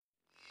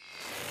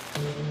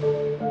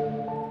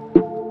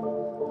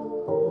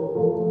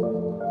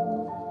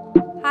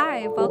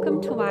Hi,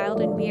 welcome to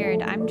Wild and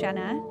Weird. I'm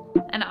Jenna,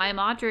 And I'm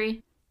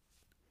Audrey.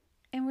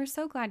 and we're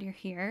so glad you're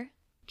here.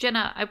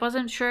 Jenna, I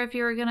wasn't sure if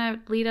you were going to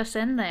lead us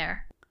in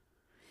there.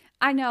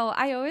 I know,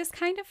 I always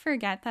kind of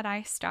forget that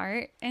I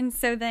start, and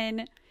so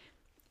then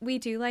we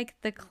do like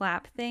the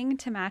clap thing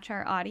to match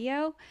our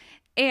audio,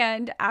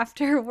 and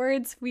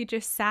afterwards we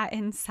just sat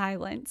in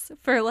silence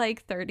for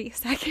like 30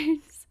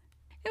 seconds.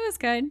 It was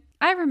good.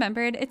 I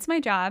remembered, it's my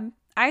job.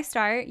 I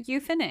start, you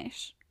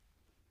finish.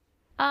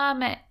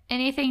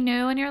 Anything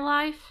new in your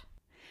life?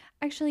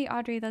 Actually,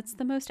 Audrey, that's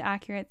the most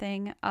accurate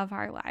thing of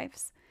our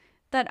lives.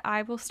 That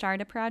I will start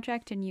a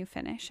project and you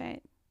finish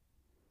it.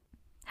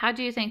 How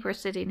do you think we're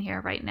sitting here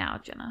right now,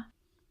 Jenna?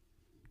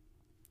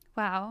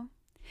 Wow.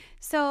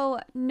 So,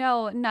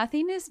 no,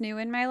 nothing is new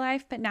in my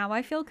life, but now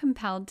I feel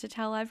compelled to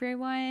tell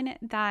everyone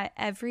that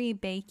every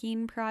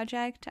baking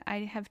project I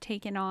have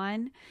taken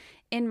on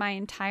in my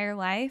entire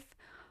life,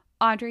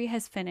 Audrey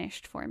has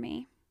finished for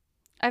me.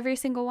 Every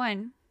single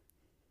one.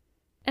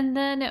 And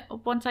then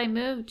once I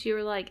moved, you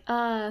were like,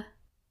 I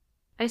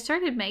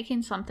started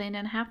making something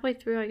and halfway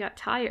through I got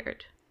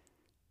tired.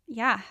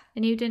 Yeah.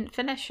 And you didn't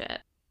finish it.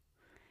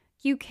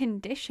 You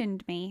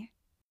conditioned me.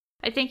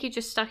 I think you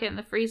just stuck it in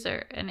the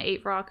freezer and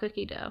ate raw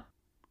cookie dough.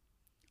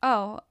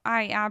 Oh,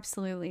 I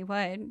absolutely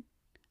would.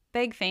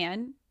 Big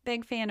fan.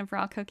 Big fan of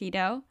raw cookie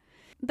dough.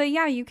 But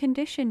yeah, you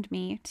conditioned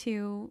me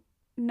to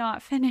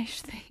not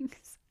finish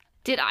things.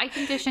 Did I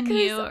condition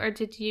you or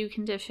did you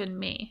condition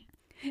me?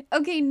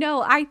 Okay,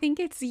 no, I think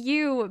it's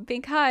you,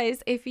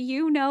 because if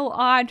you know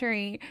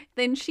Audrey,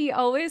 then she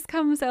always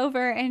comes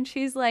over and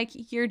she's like,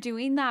 you're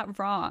doing that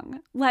wrong.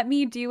 Let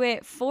me do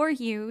it for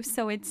you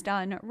so it's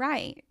done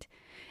right.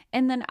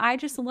 And then I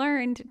just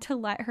learned to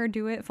let her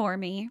do it for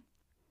me.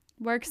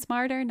 Work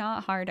smarter,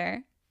 not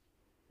harder.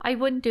 I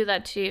wouldn't do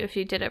that to you if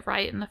you did it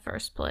right in the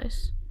first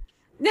place.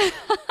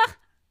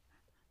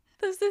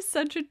 This is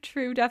such a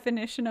true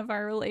definition of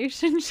our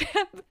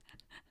relationship.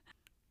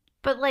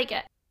 But like,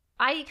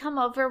 I come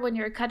over when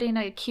you're cutting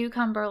a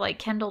cucumber like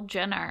Kendall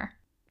Jenner.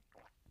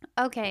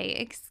 Okay,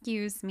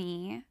 excuse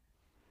me.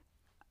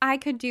 I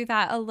could do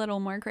that a little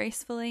more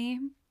gracefully.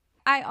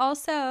 I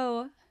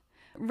also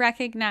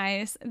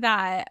recognize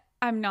that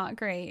I'm not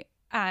great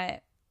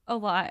at a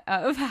lot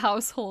of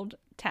household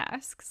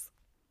tasks.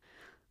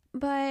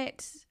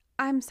 But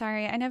I'm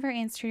sorry, I never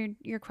answered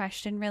your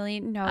question, really.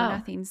 No,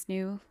 nothing's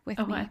new with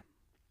me.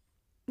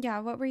 Yeah,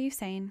 what were you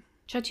saying?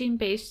 Touching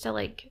base to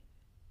like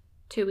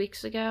 2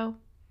 weeks ago,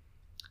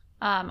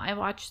 I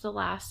watched the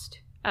last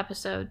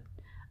episode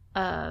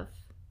of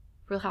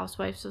Real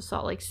Housewives of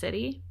Salt Lake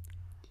City.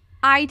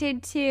 I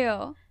did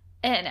too.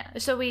 And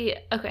so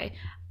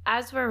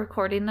as we're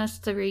recording this,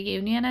 the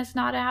reunion is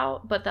not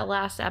out, but the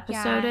last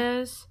episode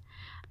is.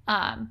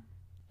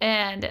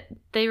 And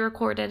they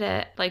recorded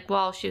it like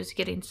while she was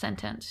getting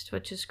sentenced,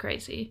 which is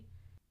crazy.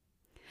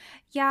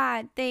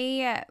 Yeah,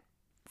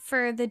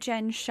 for the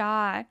Jen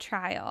Shah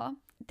trial,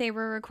 they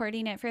were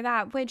recording it for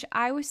that, which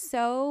I was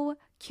so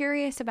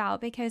curious about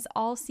because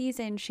all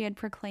season she had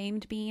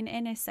proclaimed being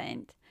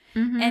innocent.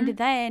 Mm-hmm. And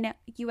then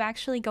you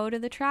actually go to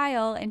the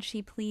trial and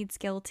she pleads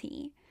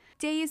guilty.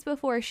 Days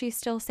before, she's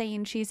still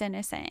saying she's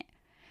innocent,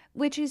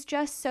 which is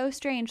just so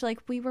strange.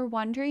 Like, we were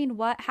wondering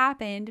what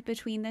happened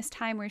between this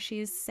time where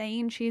she's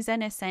saying she's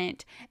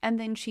innocent and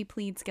then she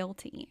pleads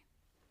guilty.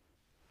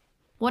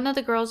 One of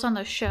the girls on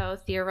the show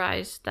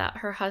theorized that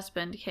her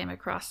husband came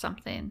across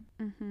something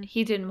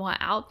he didn't want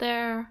out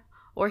there,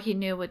 or he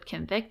knew would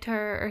convict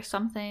her or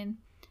something.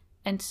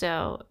 And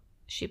so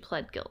she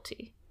pled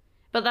guilty.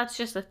 But that's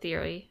just a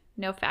theory.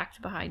 No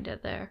fact behind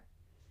it there.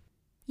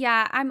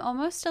 Yeah, I'm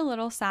almost a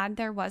little sad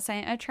there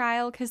wasn't a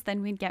trial, because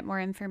then we'd get more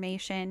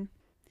information.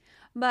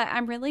 But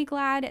I'm really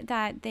glad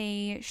that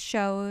they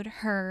showed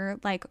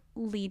her, like,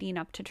 leading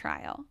up to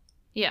trial.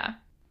 Yeah,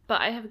 but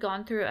I have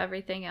gone through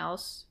everything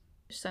else.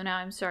 So now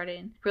I'm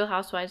starting Real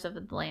Housewives of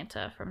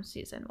Atlanta from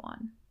season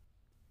 1.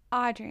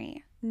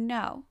 Audrey,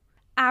 no.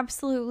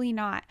 Absolutely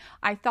not.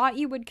 I thought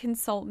you would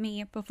consult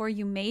me before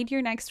you made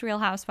your next Real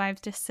Housewives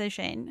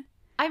decision.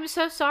 I'm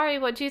so sorry.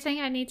 What do you think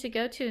I need to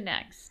go to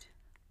next?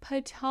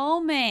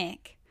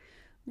 Potomac.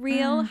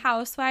 Real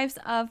Housewives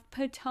of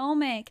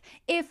Potomac.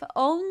 If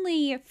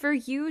only for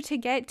you to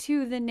get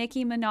to the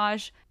Nicki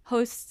Minaj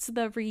hosts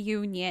the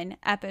reunion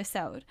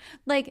episode.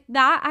 Like,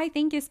 that I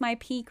think is my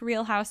peak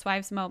Real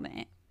Housewives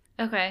moment.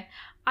 Okay.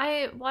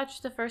 I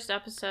watched the first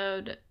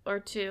episode or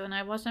two and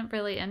I wasn't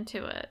really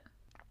into it.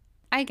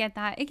 I get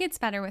that. It gets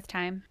better with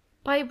time.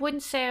 But I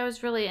wouldn't say I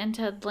was really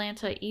into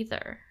Atlanta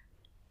either.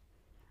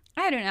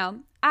 I don't know.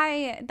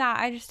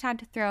 I just had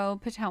to throw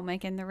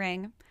Potomac in the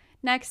ring.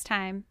 Next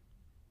time.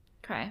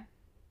 Okay.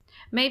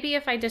 Maybe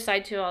if I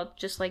decide to, I'll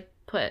just like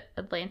put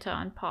Atlanta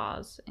on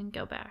pause and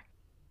go back.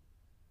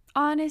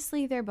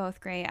 Honestly, they're both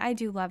great. I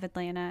do love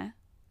Atlanta.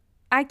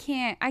 I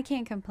can't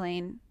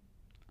complain.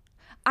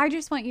 I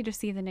just want you to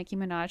see the Nicki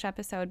Minaj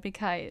episode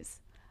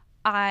because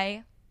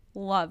I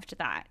loved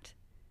that.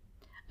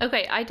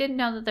 Okay, I didn't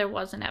know that there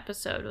was an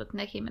episode with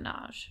Nicki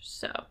Minaj,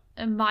 so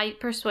it might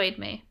persuade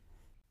me.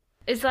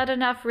 Is that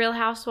enough Real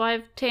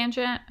Housewife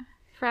tangent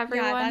for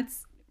everyone? Yeah,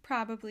 that's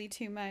probably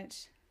too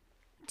much.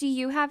 Do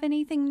you have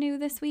anything new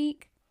this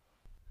week?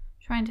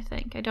 Trying to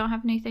think. I don't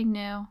have anything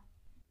new.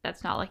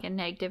 That's not like a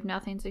negative,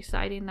 nothing's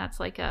exciting. That's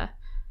like a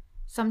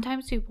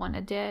sometimes do one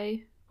a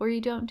day where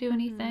you don't do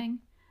anything.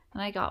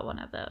 And I got one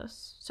of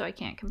those, so I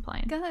can't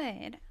complain.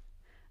 Good.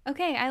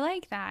 Okay, I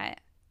like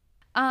that.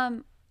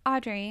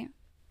 Audrey,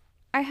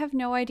 I have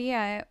no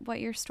idea what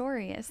your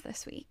story is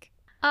this week.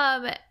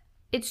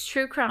 It's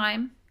true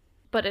crime,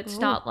 but it's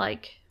not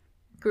like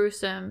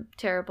gruesome,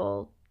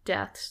 terrible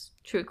deaths,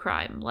 true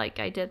crime like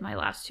I did my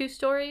last two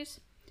stories.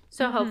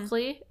 So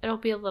hopefully it'll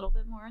be a little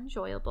bit more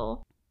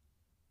enjoyable.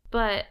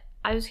 But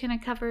I was going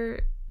to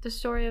cover the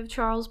story of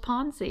Charles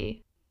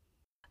Ponzi.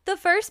 The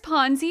first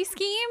Ponzi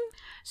scheme?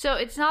 So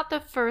it's not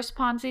the first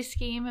Ponzi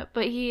scheme,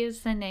 but he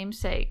is the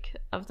namesake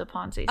of the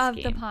Ponzi scheme. Of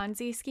the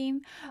Ponzi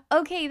scheme?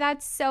 Okay,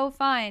 that's so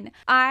fun.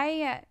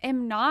 I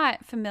am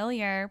not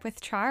familiar with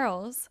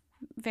Charles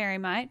very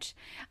much,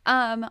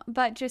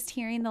 but just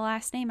hearing the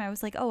last name, I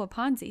was like, oh, a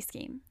Ponzi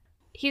scheme.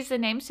 He's the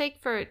namesake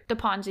for the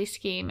Ponzi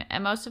scheme,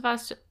 and most of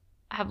us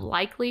have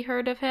likely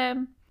heard of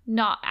him.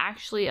 Not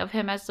actually of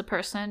him as the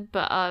person,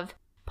 but of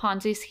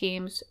Ponzi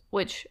schemes,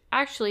 which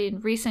actually in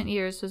recent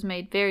years was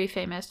made very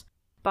famous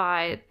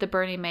by the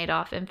Bernie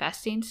Madoff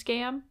investing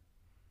scam,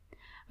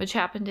 which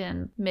happened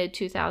in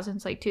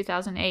mid-2000s, like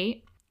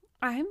 2008.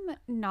 I'm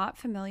not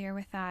familiar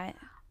with that.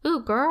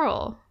 Ooh,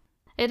 girl.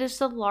 It is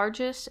the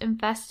largest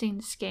investing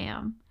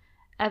scam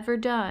ever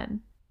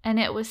done, and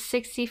it was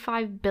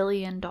 $65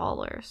 billion.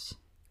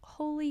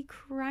 Holy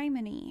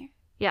criminy.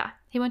 Yeah,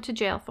 he went to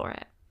jail for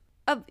it.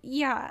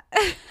 Yeah.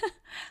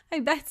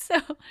 I bet so.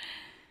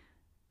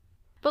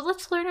 But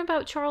let's learn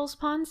about Charles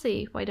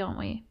Ponzi, why don't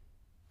we?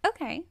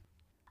 Okay.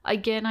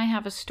 Again, I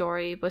have a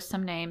story with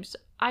some names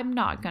I'm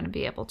not going to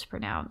be able to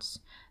pronounce,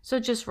 so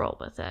just roll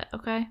with it,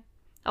 okay?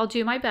 I'll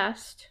do my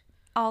best.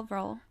 I'll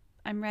roll.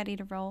 I'm ready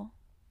to roll.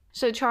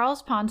 So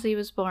Charles Ponzi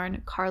was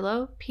born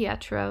Carlo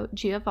Pietro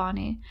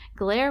Giovanni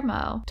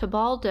Guillermo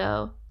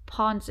Tebaldo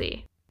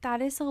Ponzi.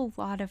 That is a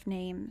lot of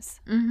names.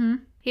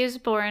 He was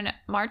born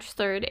March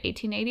 3rd,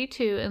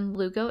 1882 in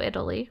Lugo,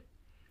 Italy.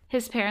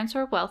 His parents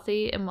were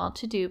wealthy and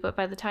well-to-do, but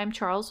by the time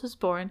Charles was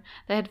born,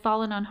 they had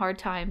fallen on hard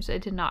times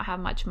and did not have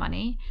much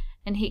money,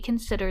 and he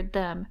considered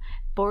them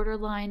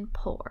borderline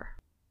poor.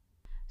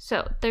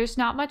 So, there's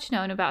not much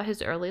known about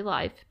his early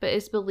life, but it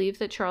is believed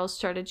that Charles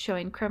started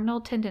showing criminal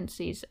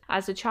tendencies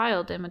as a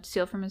child and would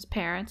steal from his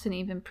parents and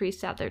even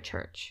priests at their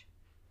church.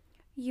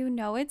 You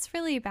know it's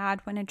really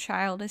bad when a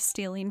child is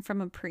stealing from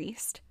a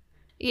priest.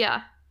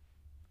 Yeah.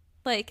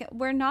 Like,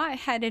 we're not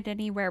headed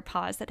anywhere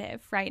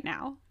positive right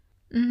now.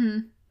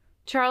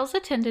 Charles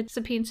attended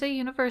Sapienza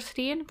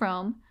University in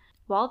Rome.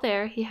 While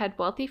there, he had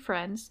wealthy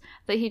friends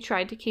that he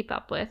tried to keep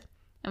up with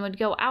and would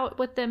go out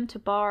with them to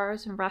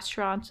bars and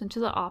restaurants and to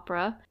the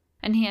opera,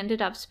 and he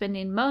ended up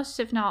spending most,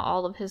 if not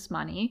all, of his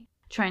money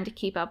trying to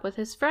keep up with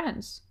his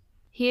friends.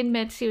 He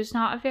admits he was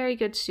not a very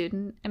good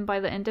student, and by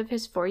the end of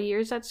his 4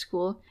 years at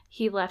school,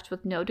 he left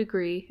with no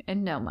degree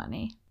and no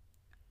money.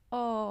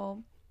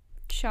 Oh,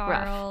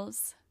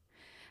 Charles.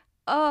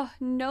 Rough. Oh,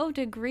 no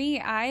degree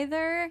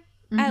either?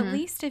 At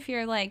least if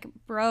you're, like,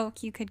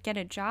 broke, you could get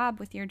a job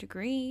with your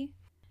degree.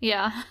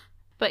 Yeah,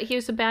 but he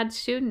was a bad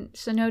student,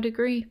 so no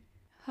degree.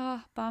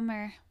 Oh,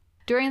 bummer.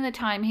 During the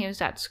time he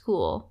was at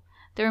school,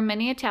 there were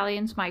many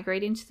Italians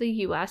migrating to the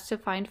U.S. to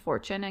find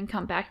fortune and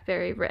come back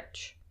very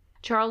rich.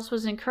 Charles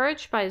was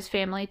encouraged by his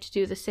family to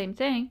do the same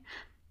thing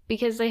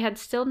because they had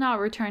still not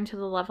returned to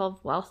the level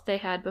of wealth they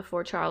had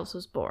before Charles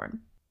was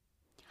born.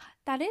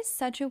 That is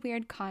such a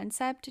weird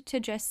concept to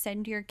just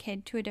send your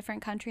kid to a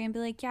different country and be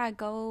like, yeah,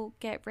 go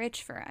get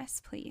rich for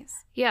us,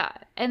 please. Yeah,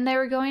 and they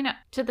were going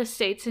to the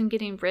States and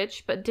getting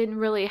rich, but didn't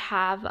really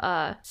have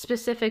a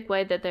specific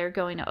way that they were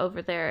going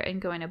over there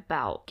and going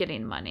about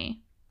getting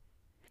money.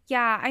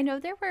 Yeah, I know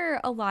there were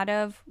a lot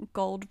of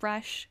gold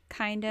rush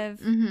kind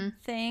of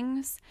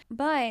things,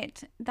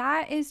 but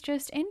that is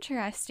just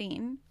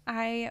interesting.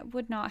 I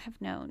would not have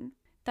known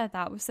that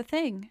that was a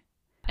thing.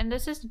 And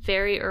this is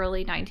very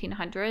early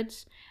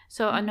 1900s.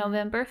 So on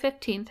November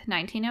 15th,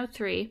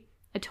 1903,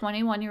 a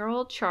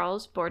 21-year-old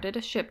Charles boarded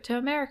a ship to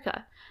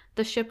America.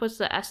 The ship was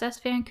the SS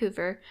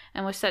Vancouver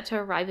and was set to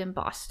arrive in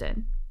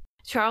Boston.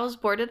 Charles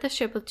boarded the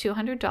ship with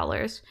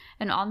 $200,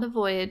 and on the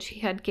voyage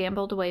he had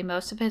gambled away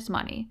most of his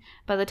money.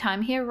 By the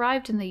time he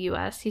arrived in the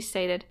U.S., he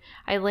stated,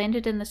 "I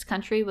landed in this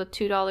country with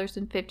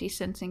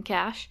 $2.50 in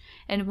cash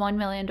and $1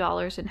 million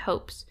in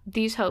hopes.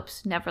 These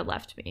hopes never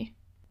left me."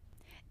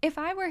 If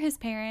I were his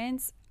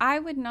parents, I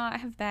would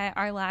not have bet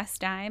our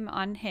last dime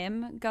on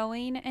him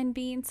going and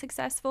being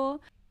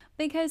successful,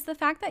 because the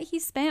fact that he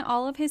spent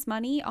all of his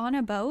money on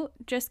a boat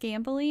just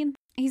gambling,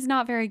 he's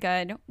not very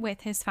good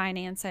with his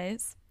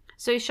finances.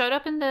 So he showed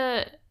up in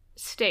the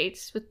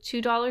States with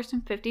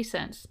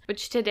 $2.50,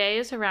 which today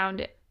is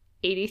around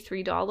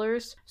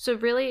 $83. So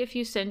really, if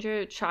you send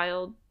your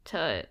child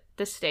to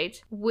the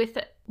States with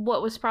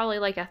what was probably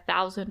like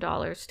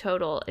 $1,000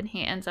 total, and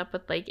he ends up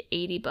with like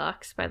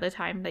 $80 by the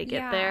time they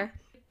get there.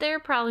 They're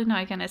probably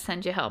not going to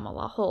send you home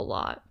a whole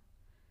lot.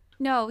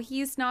 No,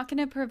 he's not going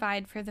to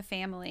provide for the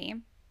family.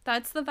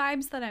 That's the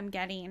vibes that I'm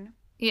getting.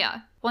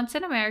 Yeah. Once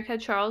in America,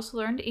 Charles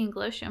learned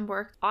English and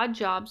worked odd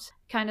jobs,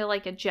 kind of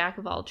like a jack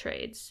of all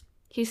trades.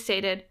 He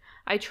stated,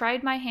 "I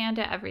tried my hand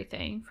at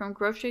everything, from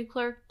grocery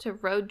clerk to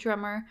road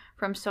drummer,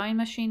 from sewing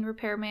machine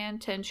repairman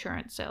to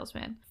insurance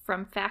salesman,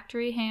 from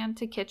factory hand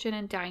to kitchen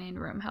and dining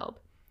room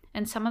help.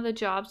 And some of the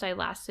jobs I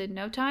lasted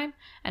no time,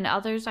 and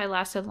others I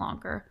lasted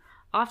longer.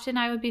 Often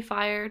I would be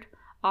fired.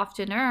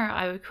 Oftener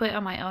I would quit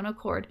on my own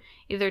accord,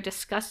 either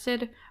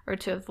disgusted or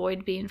to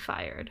avoid being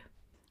fired."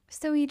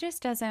 So he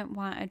just doesn't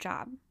want a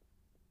job.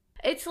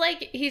 It's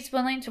like he's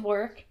willing to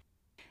work.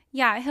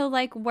 Yeah, he'll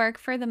like work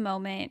for the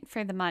moment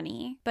for the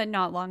money, but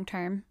not long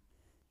term.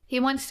 He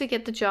wants to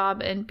get the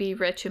job and be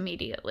rich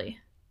immediately.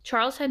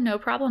 Charles had no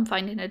problem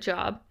finding a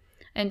job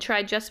and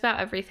tried just about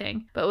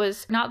everything, but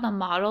was not the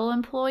model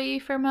employee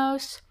for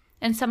most.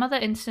 In some of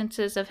the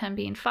instances of him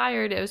being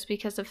fired, it was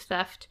because of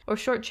theft or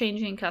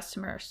shortchanging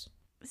customers.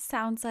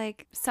 Sounds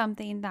like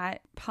something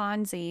that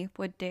Ponzi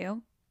would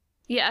do.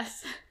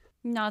 Yes.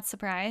 Not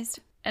surprised.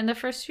 In the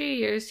first few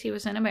years he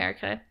was in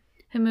America,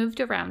 he moved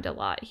around a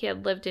lot. He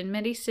had lived in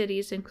many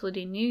cities,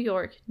 including New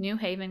York, New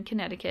Haven,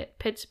 Connecticut,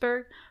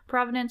 Pittsburgh,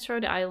 Providence,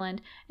 Rhode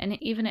Island, and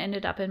even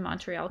ended up in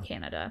Montreal,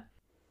 Canada.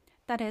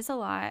 That is a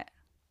lot.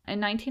 In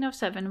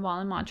 1907, while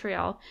in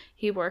Montreal,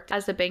 he worked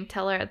as a bank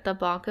teller at the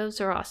Banco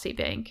Zerossi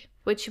Bank,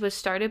 which was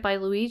started by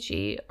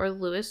Luigi or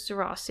Louis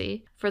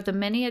Zerossi for the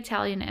many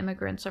Italian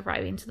immigrants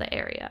arriving to the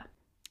area.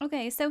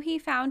 Okay, so he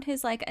found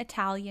his like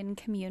Italian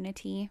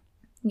community.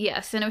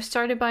 Yes, and it was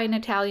started by an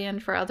Italian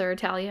for other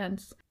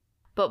Italians.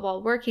 But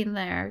while working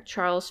there,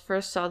 Charles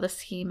first saw the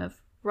scheme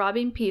of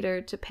robbing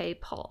Peter to pay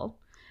Paul,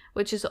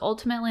 which is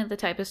ultimately the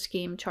type of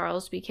scheme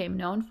Charles became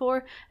known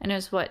for and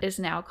is what is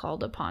now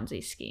called a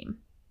Ponzi scheme.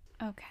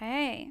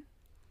 Okay.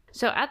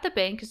 So at the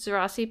bank,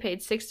 Zerossi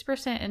paid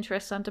 6%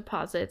 interest on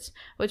deposits,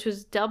 which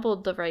was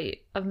doubled the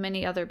rate of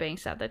many other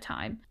banks at the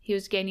time. He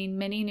was gaining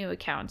many new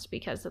accounts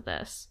because of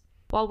this.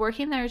 While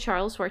working there,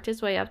 Charles worked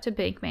his way up to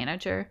bank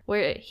manager,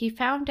 where he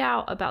found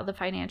out about the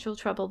financial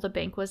trouble the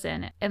bank was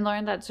in and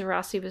learned that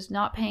Zerossi was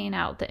not paying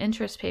out the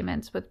interest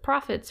payments with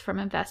profits from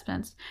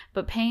investments,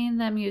 but paying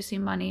them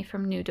using money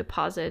from new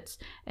deposits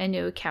and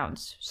new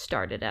accounts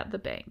started at the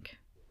bank.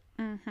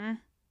 Mm-hmm.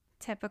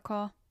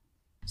 Typical.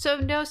 So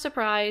no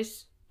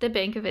surprise, the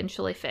bank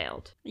eventually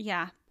failed.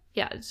 Yeah.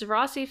 Yeah,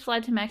 Zerossi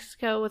fled to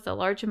Mexico with a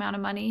large amount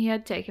of money he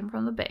had taken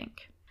from the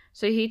bank.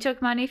 So he took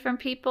money from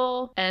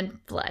people and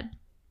fled.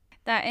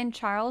 That and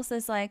Charles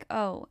is like,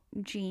 oh,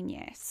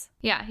 genius.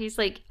 Yeah, he's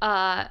like,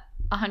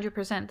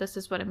 100% this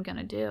is what I'm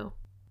gonna do.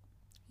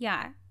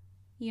 Yeah.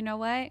 You know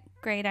what?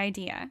 Great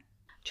idea.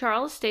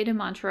 Charles stayed in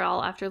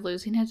Montreal after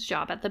losing his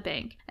job at the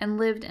bank and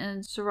lived in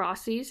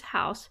Zerossi's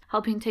house,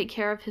 helping take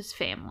care of his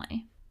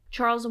family.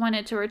 Charles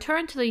wanted to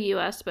return to the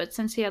U.S., but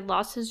since he had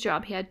lost his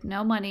job, he had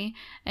no money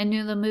and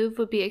knew the move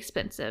would be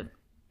expensive.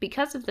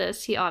 Because of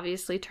this, he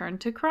obviously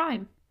turned to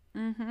crime.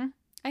 Mm-hmm.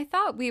 I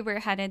thought we were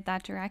headed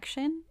that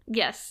direction.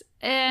 Yes,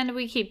 and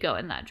we keep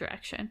going that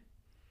direction.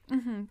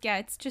 Mm-hmm. Yeah,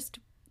 it's just,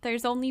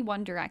 there's only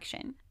one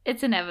direction.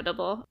 It's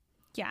inevitable.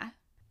 Yeah.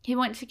 He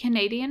went to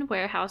Canadian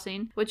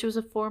Warehousing, which was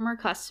a former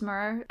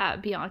customer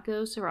at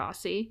Bianco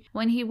Zerossi.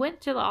 When he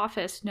went to the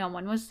office, no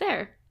one was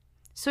there.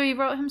 So he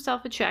wrote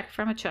himself a check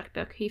from a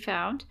checkbook he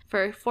found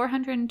for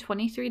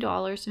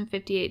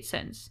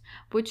 $423.58,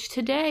 which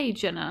today,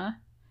 Jenna,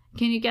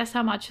 can you guess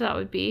how much that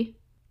would be?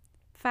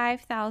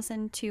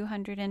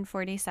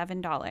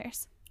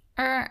 $5,247.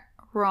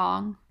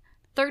 Wrong.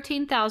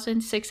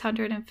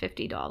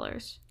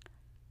 $13,650.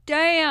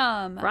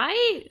 Damn!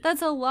 Right?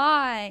 That's a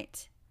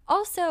lot.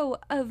 Also,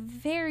 a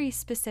very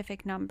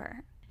specific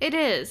number. It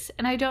is,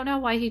 and I don't know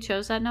why he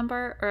chose that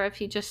number, or if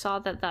he just saw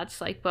that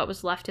that's like what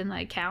was left in the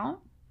account.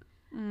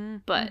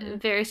 But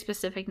very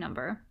specific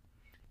number.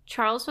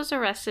 Charles was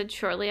arrested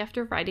shortly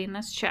after writing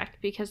this check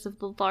because of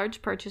the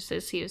large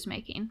purchases he was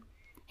making.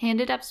 He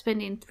ended up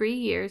spending 3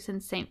 years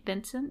in St.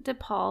 Vincent de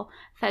Paul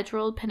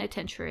Federal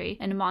Penitentiary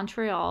in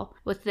Montreal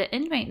with the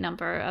inmate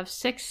number of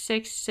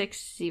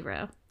 6660.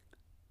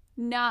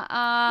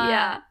 Nuh-uh.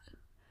 Yeah.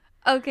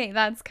 Okay,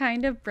 that's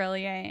kind of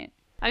brilliant.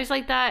 I was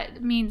like,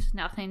 that means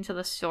nothing to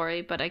the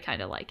story, but I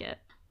kind of like it.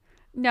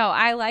 No,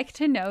 I like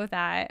to know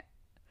that.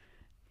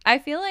 I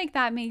feel like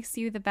that makes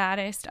you the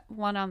baddest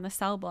one on the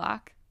cell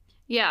block.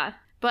 Yeah,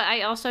 but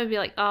I also would be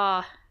like,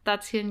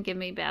 that's going to give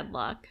me bad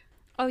luck.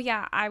 Oh,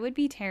 yeah, I would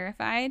be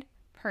terrified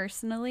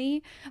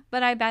personally,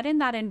 but I bet in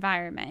that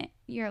environment,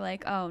 you're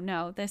like, oh,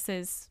 no, this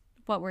is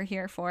what we're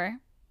here for.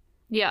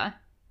 Yeah.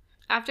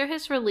 After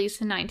his release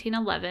in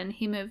 1911,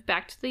 he moved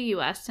back to the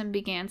U.S. and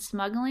began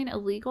smuggling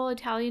illegal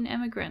Italian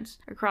immigrants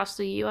across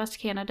the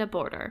U.S.-Canada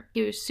border.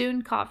 He was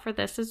soon caught for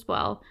this as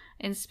well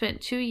and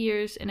spent 2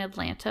 years in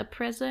Atlanta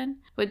prison,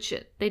 which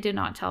they did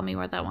not tell me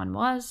where that one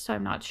was, so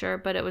I'm not sure,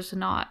 but it was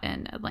not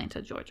in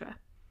Atlanta, Georgia.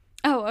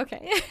 Oh,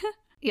 okay.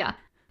 Yeah,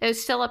 it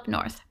was still up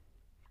north.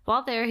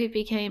 While there, he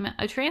became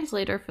a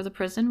translator for the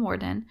prison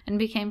warden and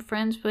became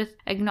friends with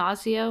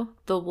Ignacio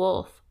the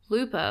Wolf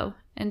Lupo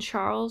and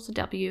Charles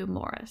W.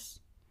 Morris.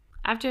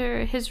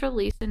 After his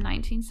release in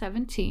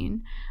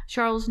 1917,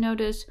 Charles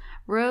noticed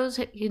Rose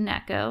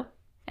Ginecco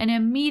and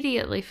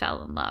immediately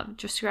fell in love,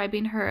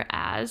 describing her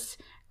as,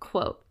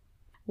 quote,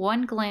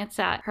 "One glance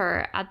at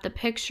her, at the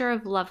picture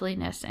of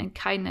loveliness and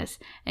kindness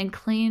and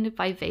clean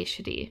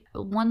vivacity.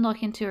 One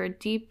look into her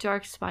deep,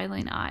 dark,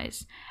 smiling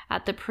eyes,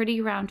 at the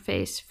pretty round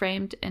face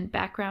framed in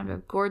background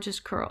of gorgeous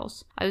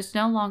curls. I was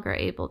no longer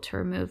able to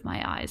remove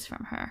my eyes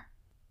from her."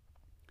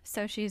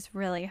 So she's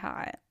really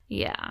hot.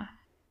 Yeah.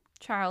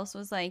 Charles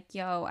was like,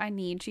 yo, I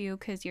need you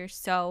because you're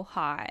so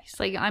hot. He's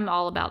like, I'm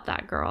all about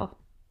that girl.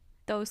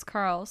 Those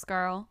curls,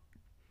 girl.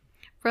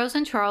 Rose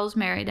and Charles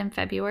married in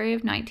February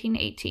of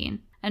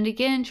 1918. And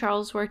again,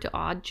 Charles worked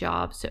odd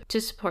jobs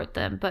to support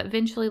them, but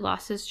eventually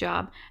lost his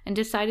job and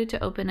decided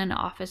to open an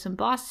office in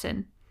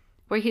Boston,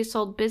 where he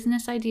sold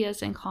business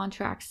ideas and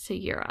contracts to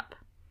Europe.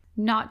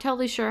 Not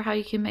totally sure how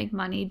you can make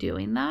money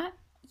doing that.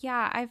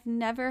 Yeah, I've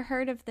never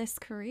heard of this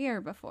career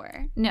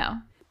before. No.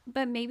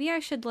 But maybe I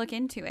should look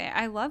into it.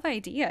 I love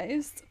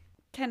ideas.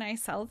 Can I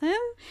sell them?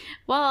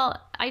 Well,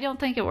 I don't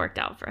think it worked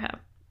out for him.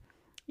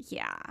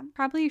 Yeah,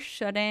 probably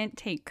shouldn't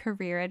take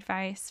career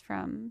advice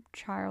from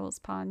Charles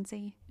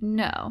Ponzi.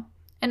 No.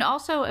 And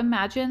also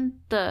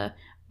imagine the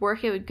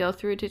work it would go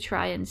through to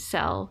try and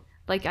sell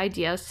like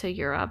ideas to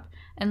Europe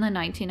in the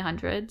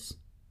 1900s.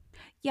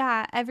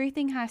 Yeah,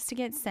 everything has to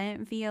get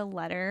sent via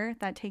letter.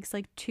 That takes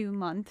like 2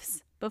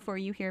 months before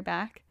you hear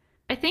back.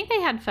 I think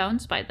they had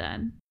phones by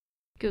then.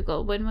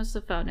 Google, when was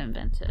the phone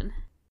invented?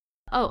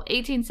 Oh,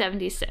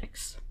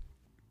 1876.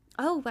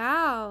 Oh,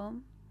 wow.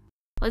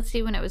 Let's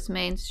see when it was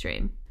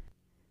mainstream.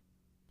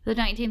 The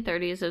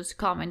 1930s, it was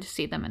common to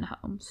see them in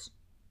homes.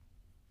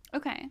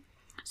 Okay.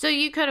 So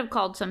you could have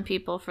called some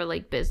people for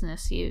like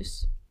business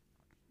use.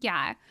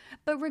 Yeah,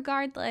 but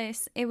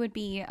regardless, it would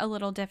be a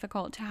little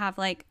difficult to have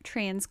like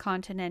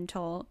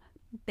transcontinental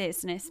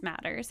business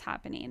matters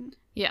happening.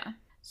 Yeah.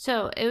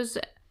 So it was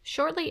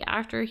shortly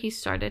after he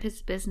started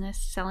his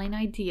business selling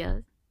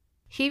ideas,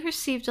 he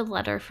received a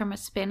letter from a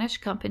Spanish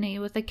company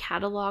with a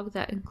catalog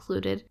that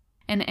included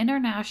an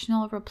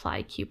International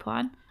Reply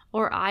Coupon,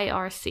 or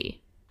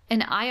IRC.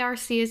 An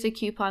IRC is a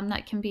coupon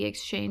that can be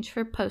exchanged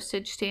for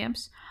postage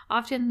stamps.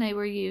 Often they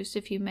were used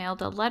if you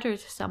mailed a letter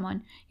to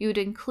someone, you would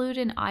include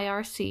an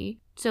IRC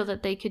so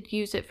that they could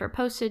use it for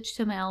postage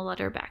to mail a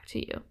letter back to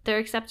you. They're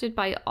accepted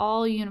by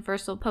all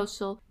Universal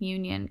Postal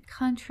Union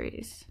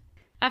countries.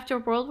 After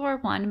World War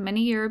I,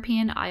 many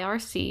European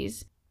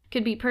IRCs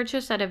could be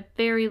purchased at a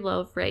very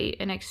low rate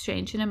and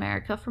exchanged in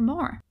America for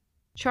more.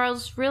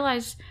 Charles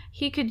realized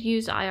he could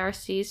use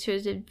IRCs to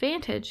his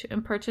advantage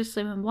and purchase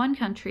them in one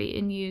country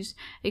and use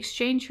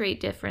exchange rate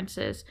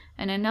differences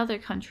in another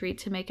country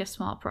to make a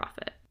small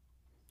profit.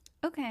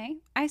 Okay,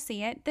 I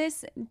see it.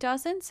 This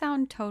doesn't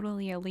sound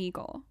totally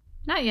illegal.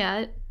 Not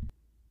yet.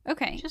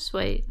 Okay. Just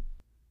wait.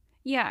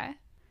 Yeah.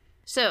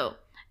 So,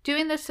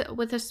 doing this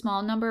with a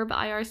small number of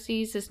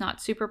IRCs is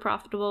not super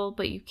profitable,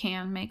 but you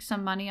can make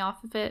some money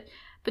off of it.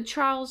 But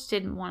Charles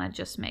didn't want to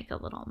just make a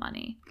little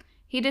money.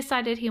 He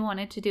decided he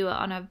wanted to do it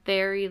on a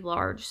very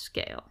large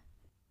scale.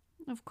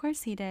 Of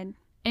course he did.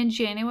 In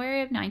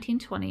January of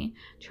 1920,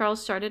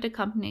 Charles started a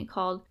company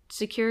called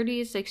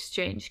Securities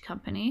Exchange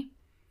Company,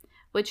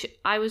 which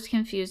I was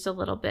confused a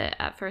little bit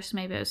at first.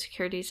 Maybe it was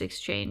Securities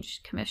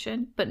Exchange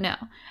Commission, but no,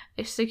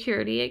 a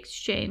Security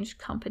Exchange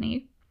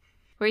Company,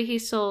 where he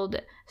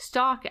sold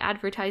stock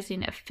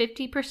advertising a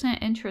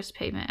 50% interest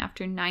payment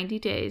after 90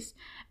 days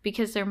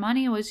because their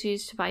money was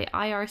used to buy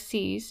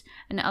IRCs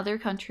in other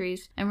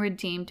countries and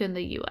redeemed in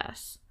the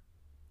U.S.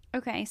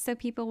 Okay, so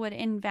people would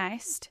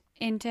invest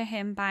into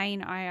him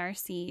buying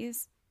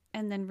IRCs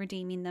and then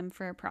redeeming them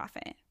for a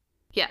profit.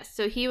 Yes,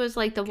 so he was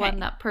like the one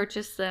that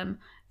purchased them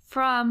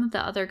from the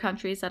other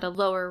countries at a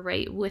lower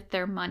rate with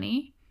their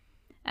money,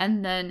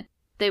 and then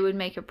they would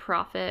make a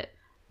profit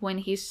when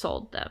he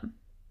sold them.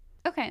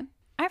 Okay,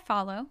 I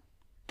follow.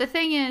 The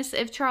thing is,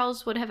 if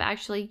Charles would have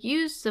actually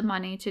used the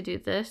money to do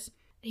this,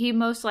 he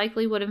most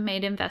likely would have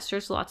made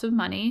investors lots of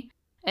money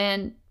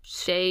and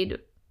stayed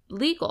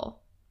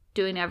legal,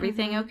 doing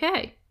everything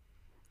okay.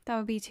 That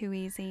would be too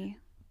easy.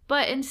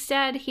 But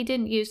instead, he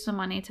didn't use the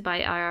money to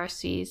buy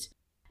IRCs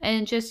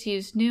and just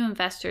used new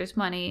investors'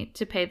 money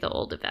to pay the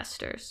old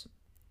investors.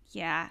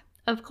 Yeah.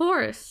 Of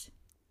course.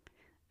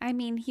 I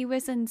mean, he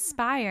was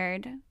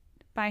inspired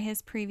by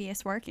his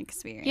previous work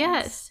experience.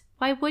 Yes.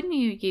 Why wouldn't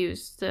you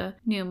use the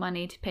new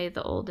money to pay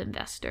the old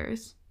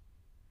investors?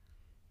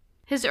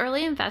 His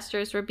early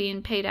investors were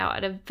being paid out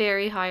at a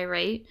very high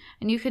rate,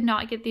 and you could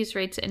not get these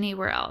rates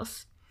anywhere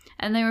else.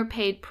 And they were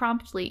paid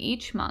promptly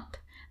each month.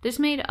 This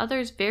made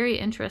others very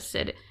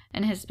interested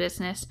in his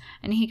business,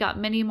 and he got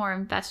many more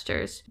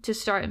investors to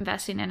start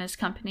investing in his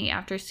company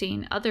after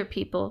seeing other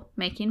people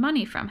making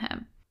money from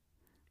him.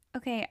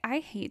 Okay, I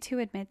hate to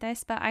admit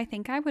this, but I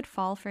think I would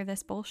fall for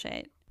this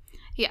bullshit.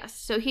 Yes,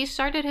 so he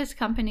started his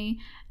company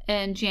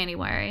in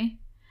January,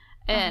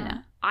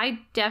 and I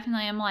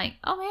definitely am like,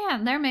 oh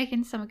man, they're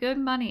making some good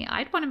money.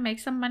 I'd want to make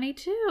some money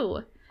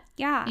too.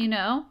 Yeah. You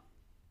know?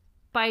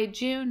 By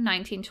June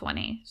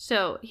 1920,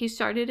 so he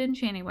started in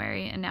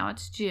January and now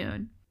it's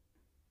June,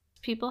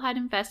 people had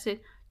invested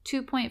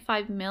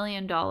 $2.5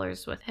 million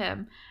with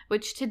him,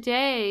 which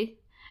today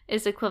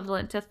is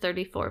equivalent to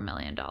 $34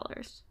 million.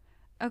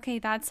 Okay,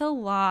 that's a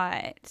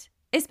lot.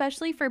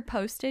 Especially for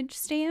postage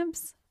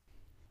stamps.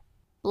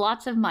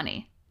 Lots of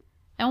money.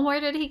 And where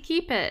did he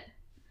keep it?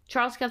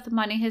 Charles got the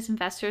money his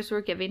investors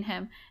were giving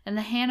him in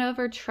the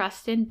Hanover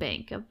Trust and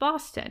Bank of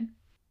Boston.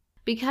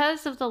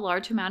 Because of the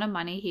large amount of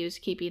money he was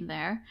keeping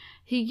there,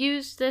 he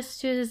used this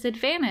to his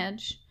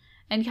advantage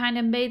and kind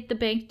of made the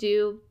bank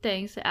do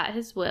things at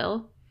his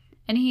will,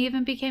 and he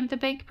even became the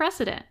bank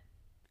president.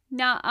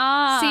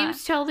 Nuh-uh.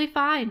 Seems totally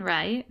fine,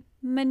 right?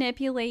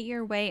 Manipulate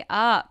your way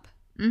up.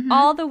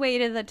 All the way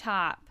to the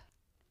top.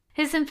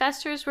 His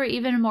investors were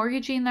even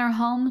mortgaging their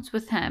homes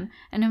with him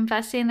and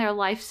investing their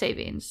life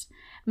savings.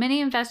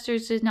 Many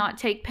investors did not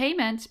take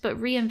payments, but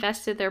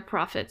reinvested their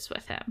profits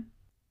with him.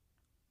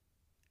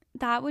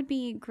 That would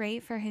be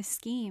great for his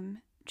scheme.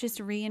 Just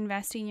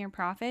reinvesting your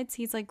profits.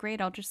 He's like, great,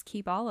 I'll just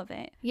keep all of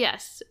it.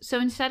 Yes. So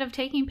instead of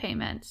taking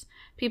payments,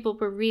 people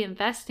were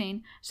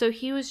reinvesting. So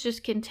he was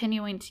just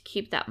continuing to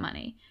keep that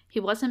money. He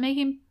wasn't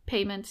making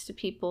payments to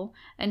people,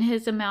 and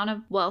his amount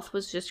of wealth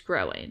was just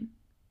growing.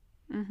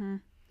 Mm-hmm.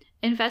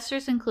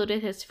 Investors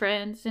included his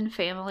friends and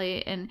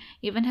family and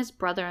even his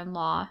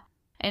brother-in-law.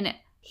 And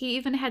he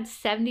even had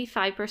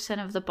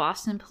 75% of the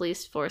Boston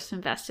police force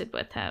invested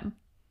with him.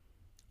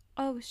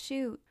 Oh,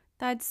 shoot.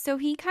 So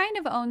he kind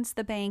of owns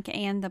the bank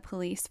and the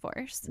police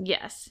force.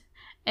 Yes.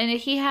 And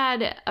he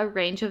had a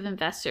range of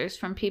investors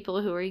from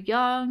people who were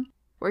young,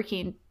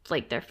 working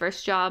like their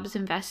first jobs,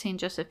 investing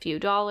just a few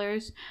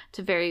dollars,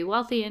 to very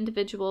wealthy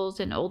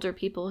individuals and older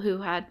people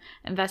who had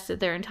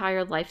invested their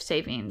entire life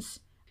savings.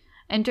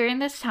 And during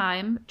this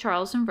time,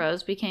 Charles and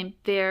Rose became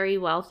very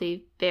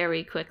wealthy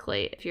very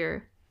quickly. If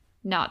you're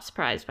not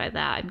surprised by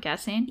that, I'm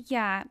guessing.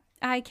 Yeah,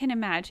 I can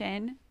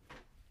imagine.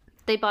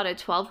 They bought a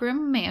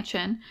 12-room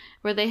mansion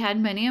where they had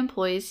many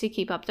employees to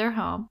keep up their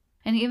home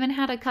and even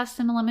had a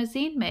custom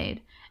limousine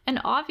made. And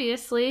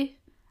obviously,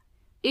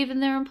 even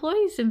their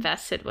employees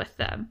invested with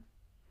them.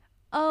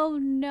 Oh,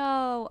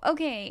 no.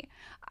 Okay,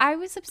 I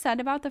was upset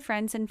about the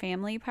friends and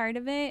family part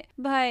of it,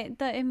 but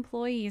the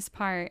employees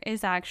part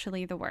is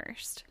actually the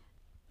worst.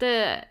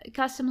 The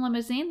custom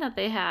limousine that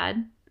they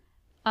had,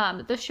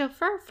 the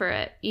chauffeur for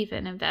it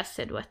even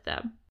invested with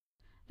them.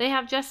 They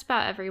have just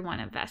about everyone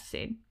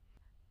investing.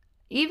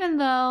 Even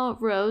though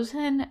Rose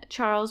and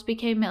Charles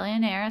became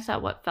millionaires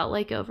at what felt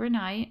like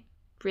overnight,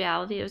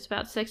 reality it was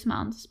about 6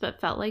 months, but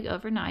felt like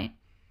overnight,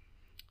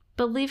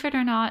 believe it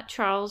or not,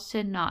 Charles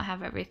did not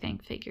have everything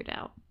figured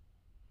out.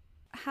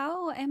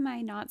 How am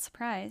I not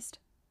surprised?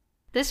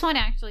 This one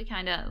actually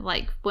kind of,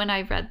 like, when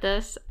I read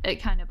this,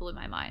 it kind of blew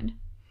my mind.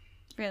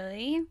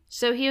 Really?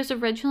 So he was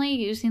originally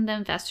using the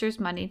investors'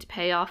 money to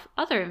pay off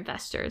other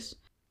investors,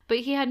 but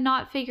he had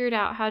not figured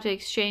out how to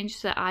exchange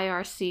the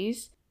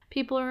IRCs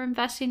people are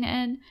investing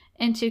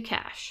into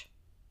cash.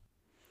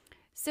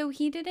 So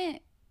he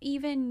didn't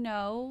even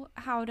know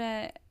how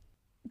to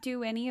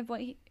do any of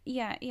what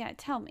yeah,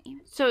 tell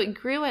me. So it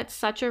grew at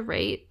such a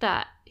rate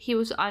that he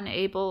was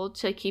unable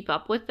to keep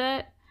up with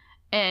it.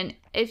 And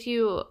if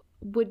you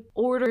would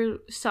order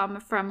some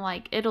from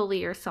like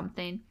Italy or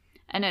something,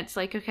 and it's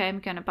like, okay, I'm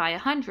going to buy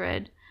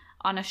 100,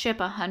 on a ship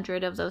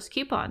 100 of those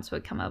coupons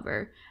would come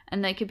over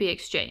and they could be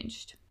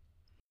exchanged.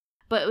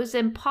 But it was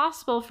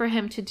impossible for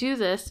him to do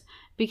this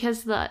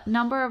because the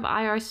number of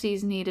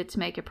IRCs needed to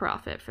make a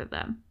profit for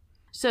them.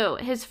 So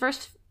his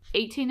first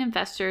 18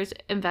 investors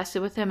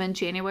invested with him in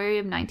January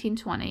of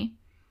 1920,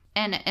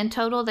 and in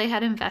total they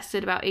had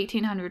invested about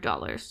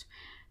 $1,800.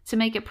 To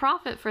make a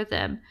profit for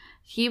them,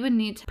 he would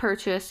need to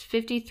purchase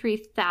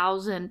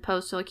 53,000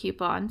 postal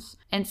coupons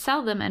and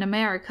sell them in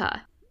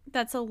America.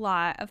 That's a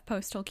lot of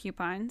postal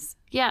coupons.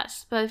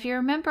 Yes, but if you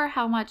remember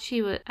how much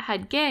he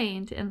had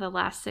gained in the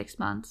last 6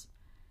 months.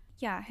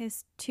 Yeah,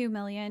 his $2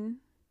 million.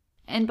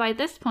 And by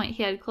this point,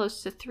 he had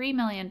close to $3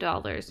 million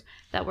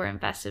that were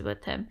invested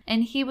with him.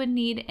 And he would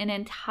need an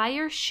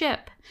entire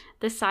ship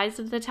the size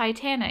of the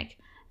Titanic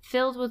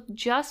filled with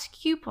just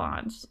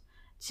coupons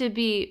to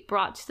be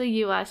brought to the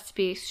U.S. to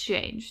be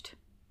exchanged.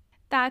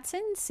 That's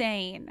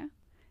insane.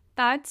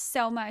 That's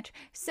so much.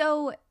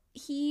 So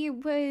he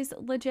was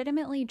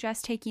legitimately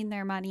just taking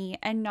their money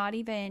and not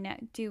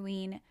even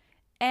doing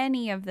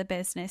any of the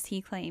business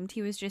he claimed.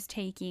 He was just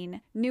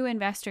taking new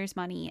investors'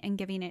 money and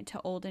giving it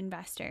to old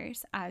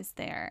investors as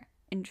their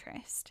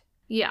interest.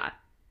 Yeah.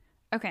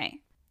 Okay.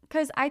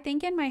 Because I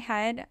think in my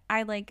head,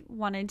 I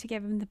wanted to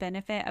give him the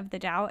benefit of the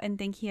doubt and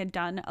think he had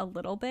done a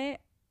little bit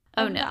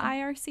of the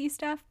IRC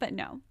stuff, but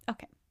no.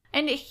 Okay.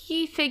 And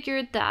he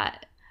figured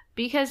that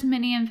because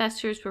many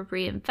investors were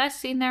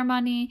reinvesting their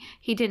money,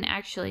 he didn't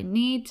actually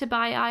need to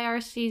buy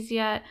IRCs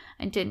yet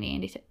and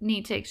didn't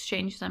need to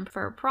exchange them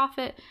for a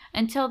profit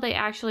until they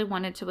actually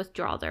wanted to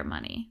withdraw their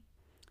money.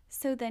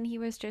 So then he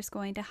was just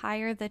going to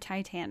hire the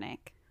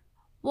Titanic.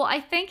 Well,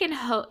 I think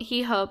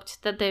he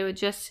hoped that they would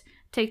just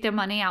take their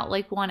money out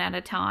like one at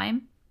a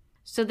time.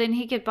 So then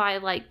he could buy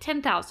like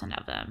 10,000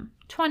 of them,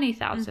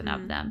 20,000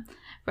 of them,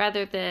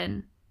 rather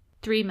than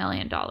 $3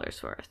 million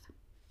worth.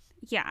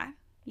 Yeah.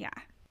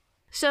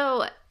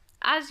 So,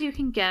 as you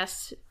can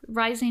guess,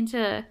 rising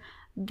to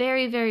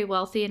very, very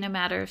wealthy in a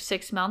matter of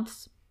 6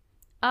 months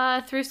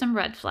threw some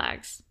red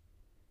flags.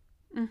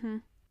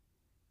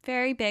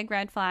 Very big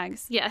red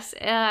flags. Yes,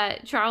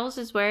 Charles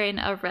is wearing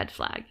a red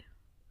flag.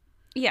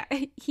 Yeah,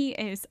 he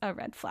is a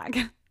red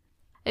flag.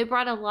 It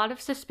brought a lot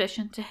of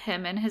suspicion to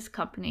him and his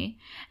company,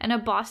 and a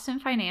Boston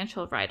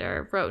financial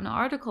writer wrote an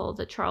article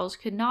that Charles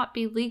could not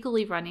be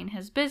legally running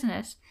his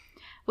business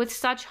with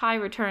such high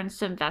returns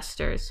to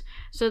investors,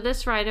 so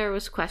this writer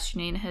was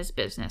questioning his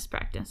business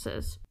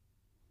practices.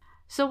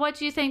 So what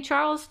do you think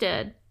Charles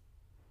did?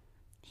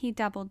 He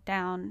doubled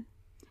down.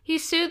 He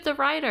sued the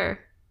writer.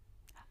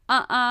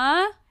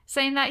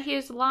 Saying that he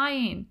was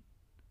lying.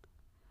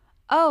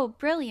 Oh,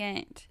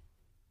 brilliant.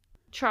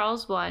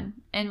 Charles won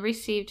and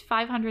received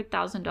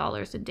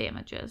 $500,000 in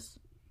damages.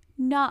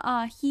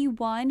 Nuh-uh, he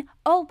won?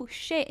 Oh,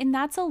 shit, and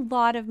that's a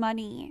lot of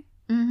money.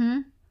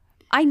 Mm-hmm.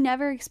 I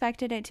never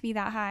expected it to be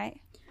that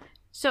high.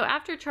 So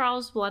after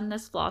Charles won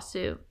this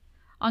lawsuit,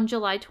 on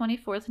July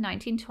 24th,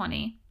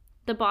 1920,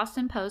 the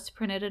Boston Post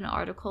printed an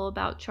article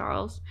about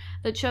Charles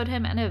that showed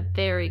him in a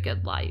very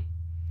good light,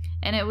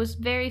 and it was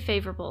very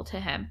favorable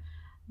to him.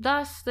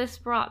 Thus, this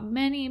brought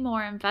many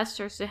more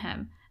investors to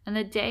him, and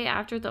the day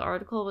after the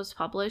article was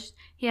published,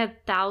 he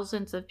had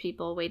thousands of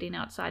people waiting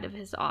outside of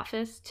his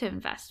office to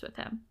invest with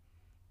him.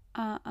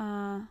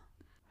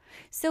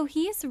 So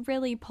he's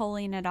really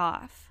pulling it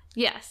off.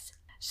 Yes.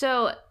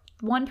 So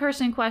one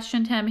person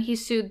questioned him, he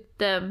sued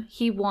them,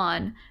 he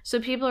won. So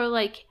people are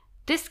like,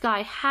 this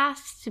guy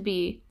has to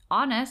be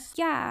honest.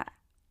 Yeah.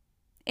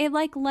 It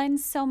like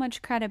lends so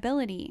much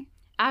credibility.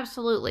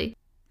 Absolutely.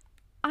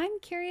 I'm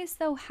curious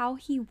though how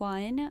he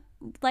won.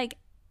 Like,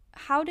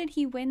 how did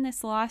he win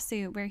this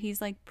lawsuit where he's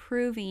like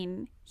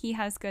proving he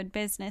has good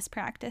business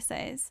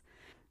practices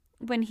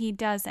when he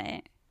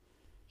doesn't?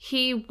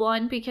 He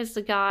won because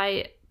the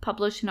guy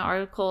published an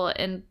article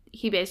and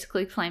he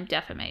basically claimed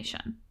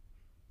defamation.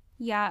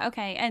 Yeah,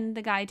 okay. And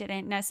the guy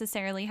didn't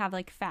necessarily have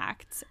like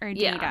facts or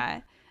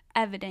data,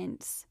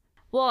 evidence.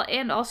 Well,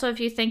 and also if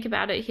you think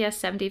about it, he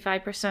has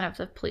 75% of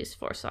the police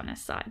force on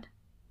his side.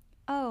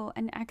 Oh,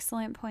 an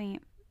excellent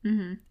point.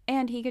 Mm-hmm.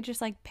 And he could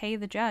just like pay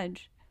the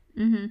judge.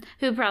 Mm-hmm.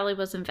 Who probably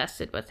was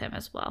invested with him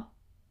as well.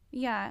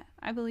 Yeah,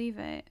 I believe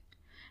it.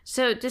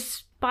 So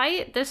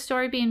despite this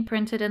story being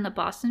printed in the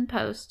Boston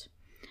Post,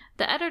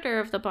 the editor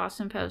of the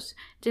Boston Post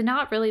did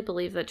not really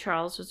believe that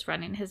Charles was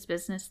running his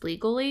business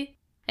legally.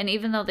 And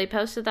even though they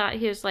posted that,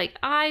 he was like,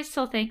 I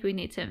still think we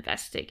need to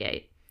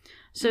investigate.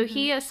 So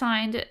he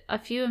assigned a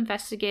few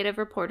investigative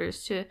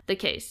reporters to the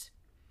case.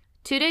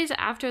 2 days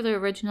after the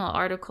original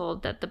article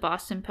that the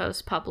Boston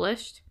Post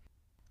published,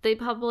 they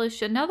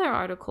published another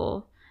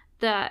article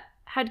that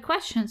had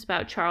questions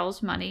about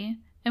Charles' money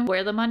and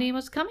where the money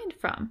was coming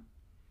from.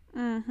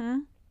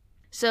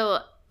 So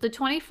the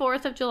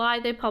 24th of July,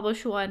 they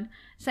published one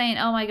saying,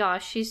 oh my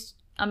gosh, he's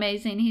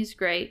amazing, he's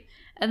great.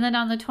 And then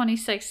on the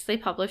 26th, they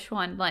published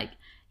one like,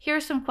 here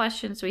are some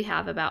questions we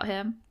have about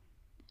him.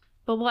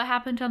 But what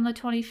happened on the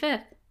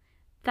 25th?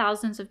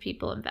 Thousands of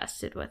people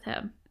invested with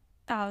him.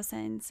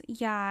 Thousands.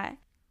 Yeah,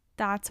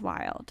 that's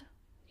wild.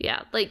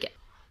 Yeah, like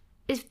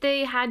if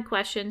they had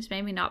questions,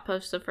 maybe not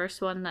post the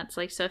first one that's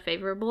like so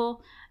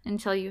favorable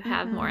until you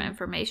have more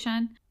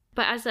information.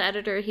 But as the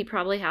editor, he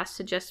probably has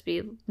to just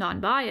be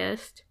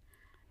non-biased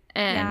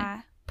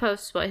and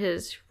post what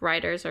his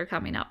writers are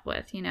coming up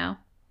with, you know?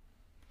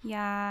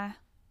 Yeah.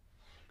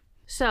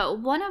 So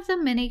one of the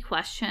many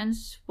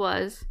questions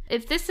was,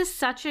 if this is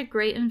such a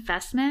great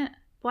investment,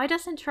 why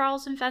doesn't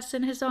Charles invest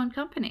in his own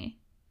company?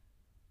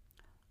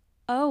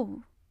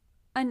 Oh,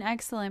 an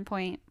excellent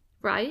point.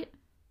 Right?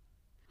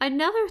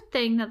 Another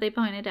thing that they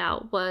pointed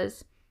out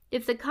was,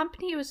 if the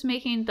company was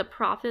making the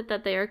profit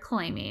that they are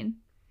claiming,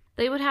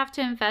 they would have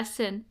to invest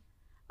in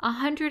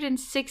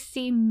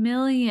 160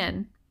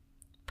 million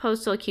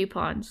postal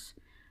coupons.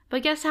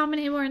 But guess how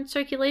many were in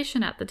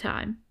circulation at the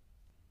time?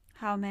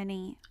 How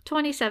many?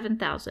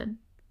 27,000.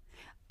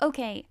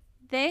 Okay,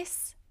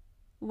 this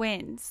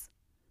wins.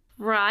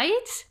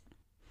 Right?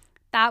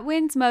 That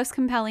wins most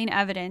compelling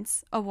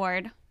evidence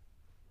award.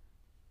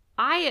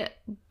 I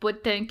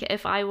would think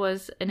if I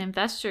was an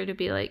investor to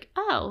be like,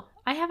 oh,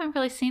 I haven't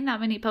really seen that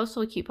many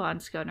postal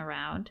coupons going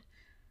around.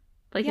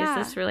 Like, is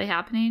this really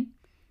happening?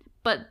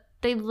 But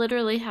they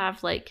literally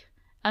have like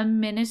a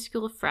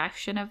minuscule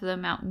fraction of the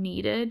amount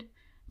needed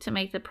to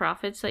make the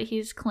profits that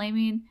he's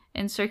claiming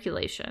in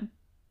circulation.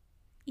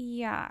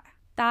 Yeah,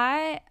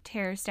 that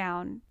tears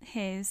down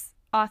his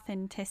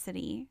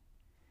authenticity.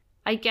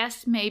 I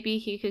guess maybe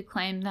he could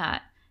claim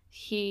that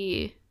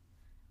he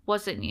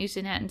wasn't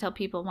using it until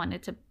people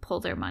wanted to pull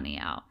their money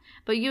out.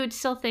 But you would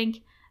still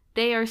think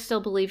they are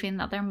still believing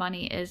that their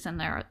money is in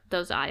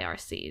those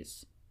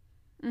IRCs.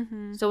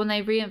 So when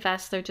they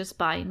reinvest, they're just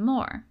buying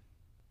more.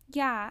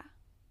 Yeah.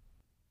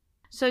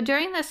 So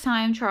during this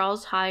time,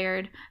 Charles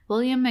hired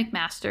William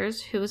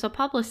McMasters, who was a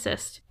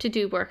publicist, to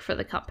do work for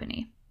the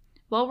company.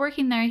 While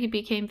working there, he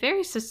became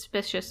very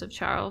suspicious of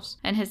Charles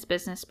and his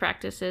business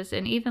practices,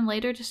 and even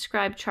later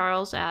described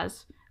Charles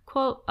as,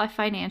 quote, a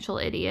financial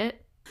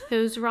idiot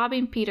who's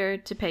robbing Peter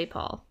to pay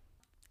Paul.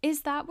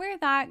 Is that where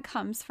that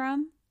comes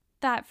from?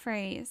 That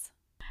phrase?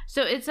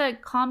 So it's a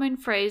common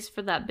phrase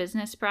for that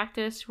business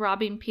practice,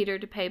 robbing Peter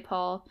to pay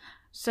Paul.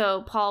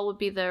 So Paul would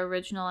be the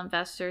original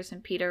investors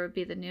and Peter would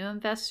be the new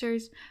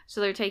investors.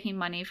 So they're taking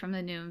money from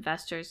the new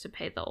investors to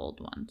pay the old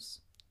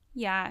ones.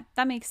 Yeah,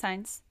 that makes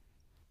sense.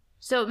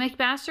 So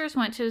McMasters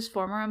went to his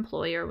former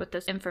employer with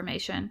this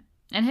information.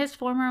 And his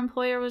former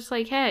employer was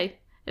like, hey,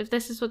 if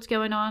this is what's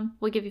going on,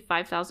 we'll give you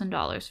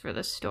 $5,000 for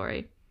this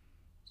story.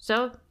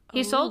 So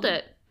he sold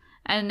it.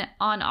 And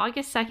on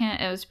August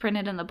 2nd, it was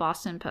printed in the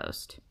Boston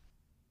Post.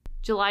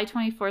 July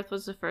 24th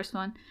was the first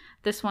one.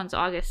 This one's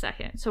August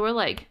 2nd. So we're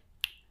like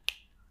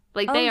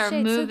they are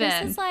moving. So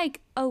this is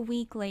like a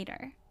week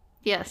later.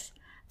 Yes.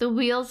 The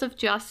wheels of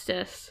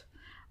justice.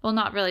 Well,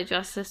 not really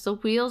justice. The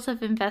wheels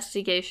of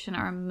investigation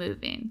are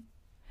moving.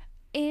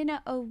 In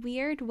a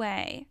weird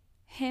way,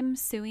 him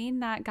suing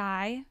that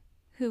guy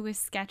who was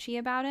sketchy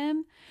about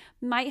him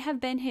might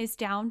have been his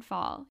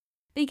downfall,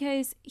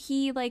 because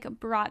he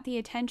brought the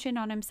attention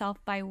on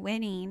himself by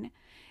winning,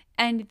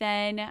 and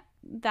then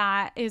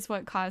that is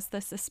what caused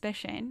the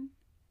suspicion.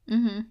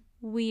 Mm-hmm.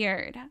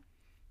 Weird.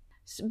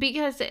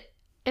 Because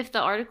if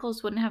the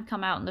articles wouldn't have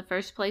come out in the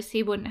first place,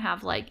 he wouldn't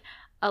have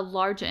a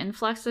large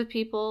influx of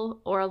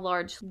people or a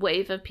large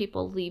wave of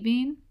people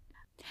leaving.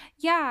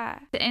 Yeah.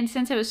 And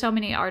since it was so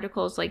many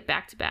articles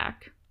back to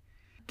back,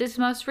 this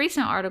most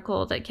recent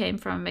article that came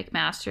from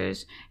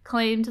McMasters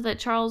claimed that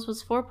Charles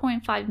was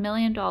 $4.5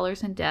 million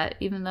in debt,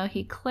 even though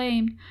he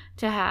claimed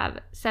to have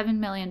 $7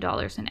 million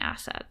in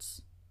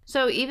assets.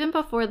 So even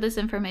before this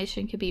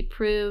information could be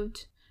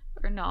proved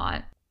or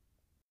not,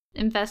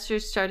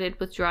 investors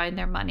started withdrawing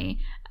their money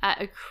at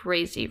a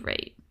crazy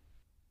rate.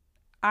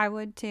 I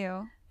would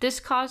too. This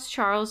caused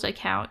Charles'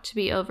 account to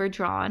be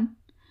overdrawn,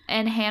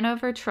 and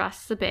Hanover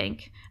Trust, the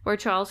bank where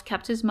Charles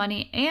kept his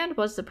money and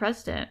was the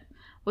president,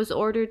 was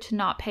ordered to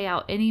not pay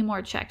out any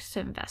more checks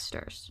to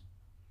investors.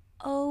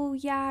 Oh,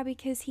 yeah,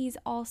 because he's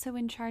also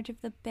in charge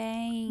of the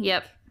bank.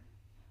 Yep.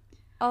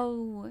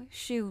 Oh,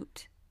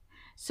 shoot.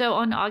 So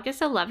on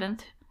August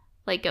 11th,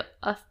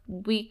 a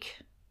week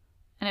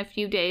and a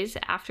few days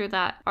after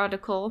that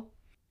article,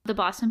 the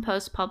Boston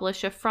Post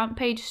published a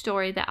front-page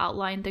story that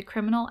outlined the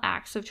criminal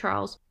acts of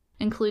Charles,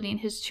 including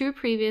his 2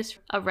 previous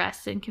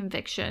arrests and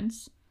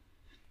convictions.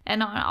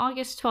 And on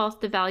August 12th,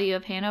 the value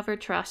of Hanover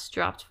Trust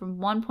dropped from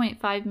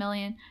 $1.5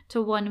 million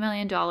to $1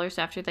 million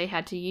after they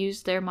had to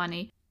use their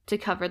money to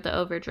cover the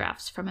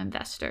overdrafts from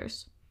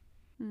investors.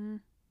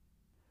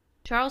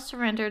 Charles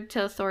surrendered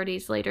to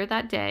authorities later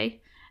that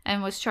day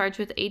and was charged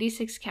with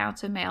 86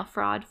 counts of mail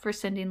fraud for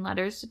sending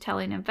letters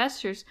telling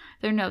investors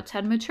their notes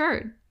had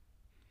matured.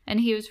 And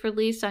he was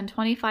released on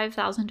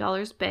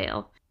 $25,000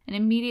 bail and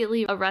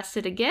immediately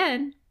arrested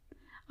again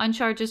on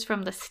charges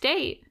from the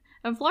state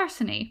of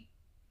larceny.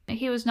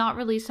 He was not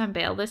released on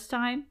bail this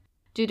time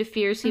due to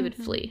fears he would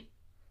flee.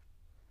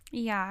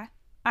 Yeah,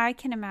 I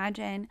can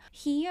imagine.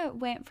 He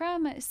went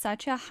from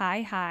such a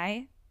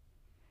high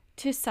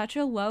to such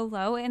a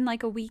low in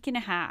a week and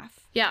a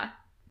half. Yeah.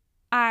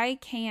 I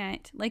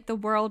can't. The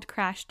world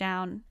crashed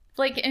down.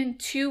 In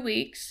 2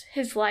 weeks,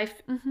 his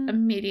life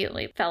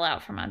immediately fell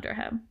out from under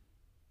him.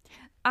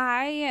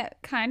 I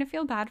kind of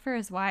feel bad for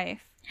his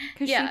wife,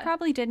 because she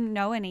probably didn't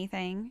know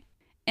anything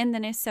and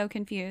then is so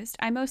confused.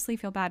 I mostly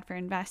feel bad for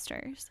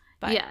investors.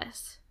 But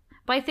yes.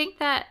 But I think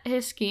that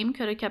his scheme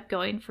could have kept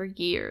going for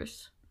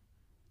years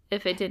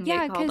if it didn't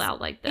get called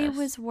out like this. It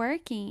was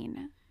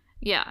working.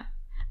 Yeah.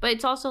 But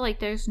it's also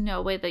there's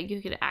no way that you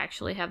could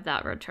actually have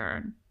that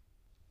return.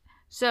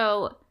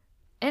 So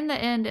in the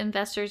end,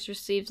 investors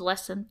received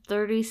less than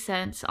 30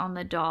 cents on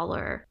the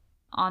dollar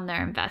on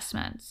their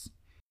investments.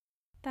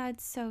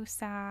 That's so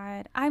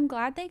sad. I'm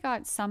glad they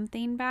got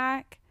something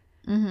back,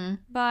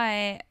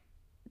 but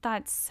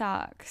that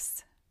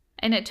sucks.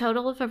 And a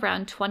total of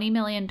around $20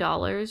 million,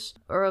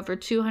 or over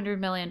 $200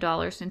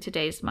 million in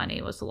today's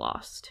money, was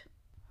lost.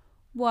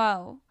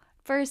 Whoa.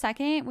 For a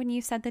second, when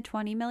you said the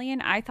 $20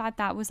 million, I thought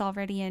that was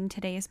already in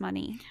today's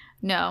money.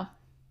 No.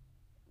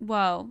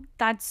 Whoa.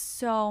 That's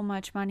so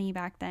much money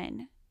back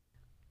then.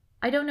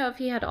 I don't know if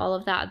he had all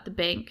of that at the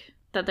bank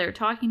that they're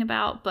talking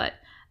about, but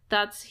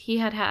he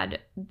had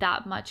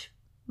that much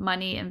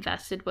money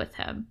invested with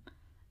him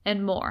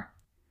and more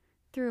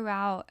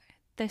throughout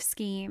the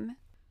scheme.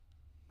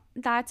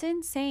 That's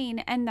insane.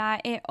 And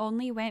that it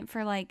only went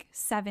for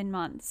 7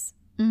 months.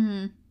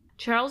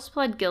 Charles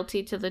pled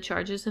guilty to the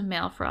charges of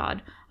mail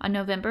fraud on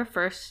November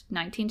 1st,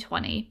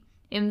 1920,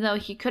 even though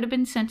he could have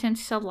been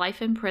sentenced to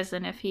life in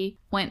prison if he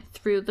went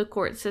through the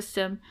court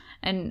system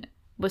and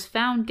was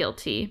found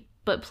guilty,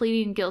 but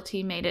pleading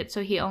guilty made it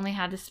so he only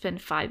had to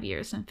spend 5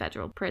 years in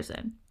federal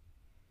prison.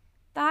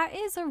 That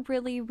is a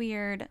really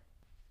weird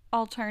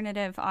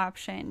alternative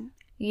option.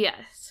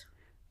 Yes.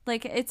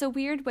 It's a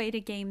weird way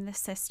to game the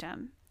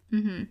system.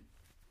 Mm-hmm.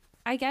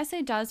 I guess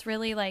it does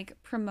really, like,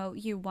 promote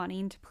you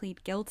wanting to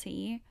plead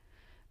guilty.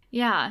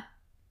 Yeah.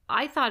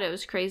 I thought it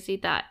was crazy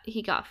that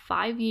he got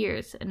 5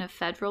 years in a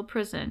federal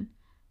prison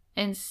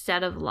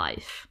instead of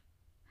life.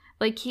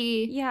 Like,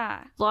 he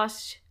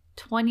lost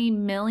 $20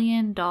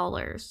 million.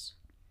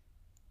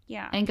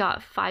 Yeah. And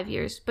got 5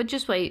 years. But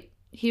just wait.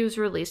 He was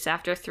released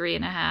after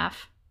 3.5.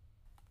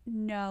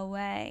 No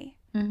way.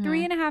 Mm-hmm.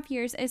 3.5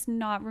 years is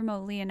not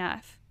remotely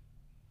enough.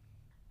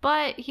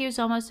 But he was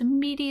almost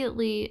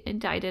immediately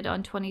indicted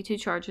on 22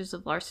 charges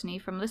of larceny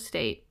from the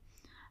state.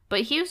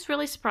 But he was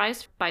really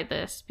surprised by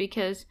this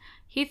because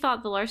he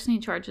thought the larceny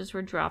charges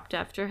were dropped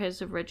after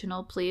his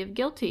original plea of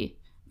guilty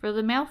for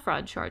the mail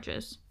fraud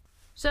charges.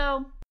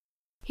 So,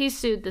 he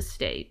sued the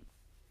state.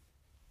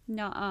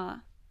 Nuh-uh.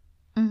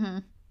 Mm-hmm.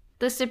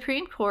 The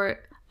Supreme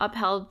Court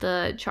upheld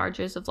the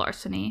charges of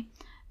larceny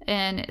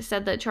and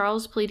said that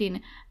Charles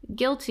pleading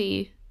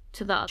guilty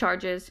to the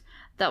charges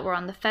that were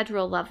on the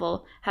federal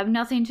level have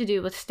nothing to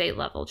do with state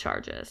level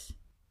charges.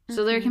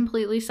 So they're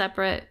completely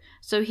separate.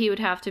 So he would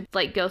have to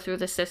go through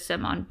the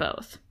system on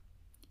both.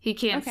 He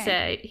can't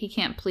he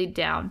can't plead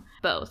down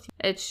both.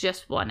 It's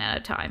just one at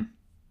a time.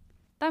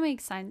 That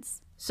makes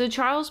sense. So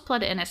Charles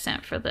pled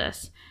innocent for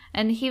this,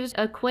 and he was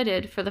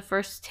acquitted for the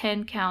first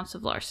 10 counts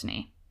of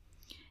larceny.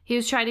 He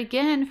was tried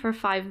again for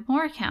 5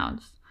 more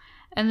counts,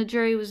 and the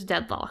jury was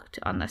deadlocked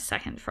on the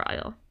second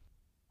trial.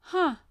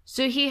 Huh.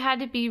 So he had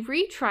to be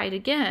retried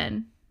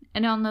again,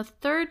 and on the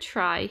third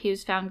try, he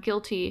was found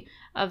guilty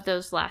of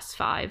those last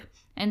 5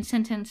 and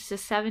sentenced to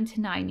 7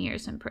 to 9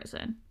 years in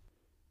prison.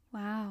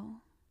 Wow.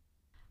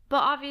 But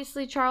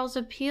obviously, Charles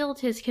appealed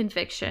his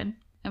conviction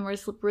and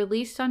was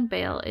released on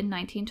bail in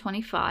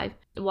 1925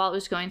 while it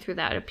was going through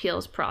that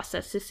appeals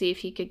process to see if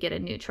he could get a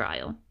new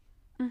trial.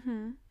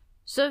 Mm-hmm.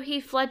 So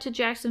he fled to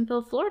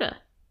Jacksonville, Florida.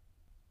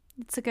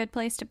 It's a good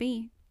place to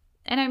be.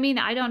 And I mean,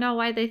 I don't know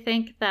why they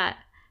think that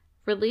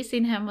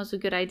releasing him was a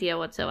good idea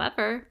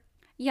whatsoever.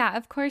 Yeah,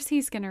 of course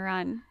he's gonna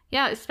run.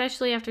 Yeah,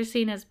 especially after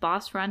seeing his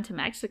boss run to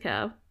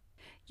Mexico.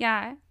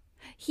 Yeah.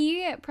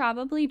 He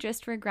probably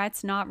just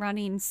regrets not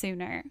running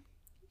sooner.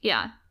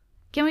 Yeah.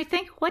 Can we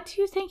think, what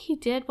do you think he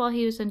did while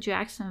he was in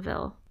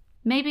Jacksonville?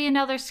 Maybe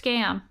another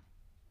scam.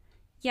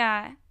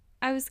 Yeah,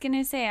 I was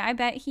gonna say, I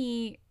bet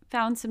he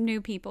found some new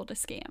people to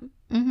scam.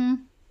 Mm-hmm.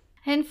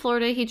 In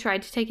Florida, he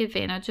tried to take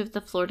advantage of the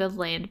Florida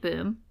land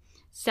boom,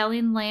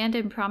 selling land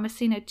and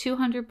promising a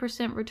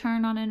 200%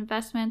 return on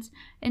investments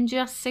in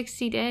just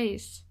 60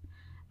 days.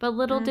 But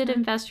little did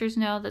investors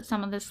know that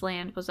some of this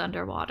land was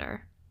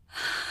underwater.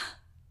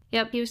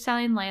 Yep, he was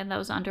selling land that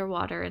was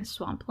underwater and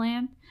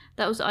swampland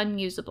that was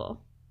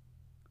unusable.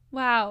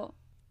 Wow.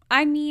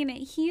 I mean,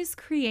 he's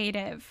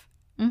creative.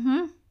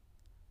 Mm-hmm.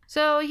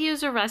 So he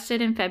was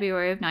arrested in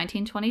February of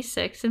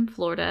 1926 in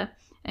Florida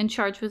and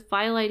charged with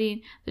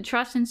violating the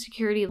trust and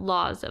security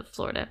laws of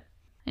Florida.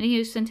 And he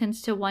was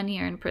sentenced to 1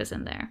 year in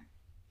prison there.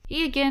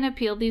 He again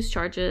appealed these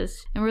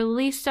charges and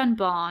released on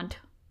bond.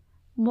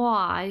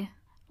 Why?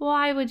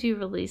 Why would you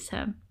release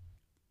him?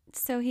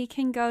 So he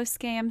can go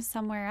scam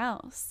somewhere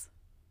else.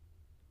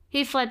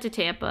 He fled to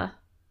Tampa.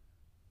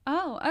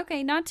 Oh,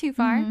 okay, not too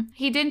far. Mm-hmm.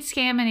 He didn't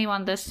scam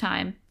anyone this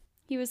time.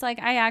 He was like,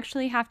 I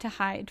actually have to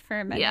hide for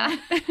a minute. Yeah.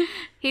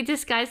 He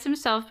disguised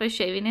himself by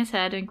shaving his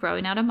head and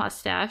growing out a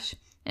mustache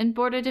and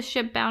boarded a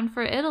ship bound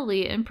for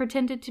Italy and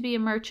pretended to be a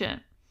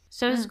merchant.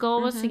 So his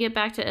goal was to get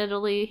back to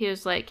Italy. He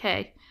was like,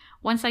 hey,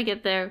 once I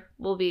get there,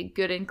 we'll be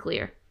good and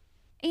clear.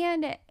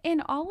 And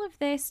in all of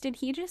this, did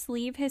he just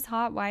leave his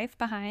hot wife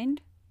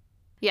behind?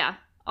 Yeah,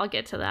 I'll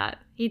get to that.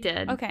 He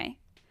did. Okay.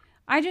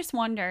 I just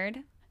wondered.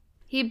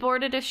 He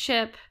boarded a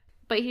ship,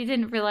 but he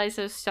didn't realize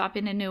it was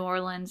stopping in New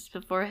Orleans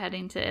before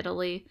heading to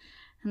Italy.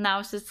 And that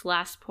was his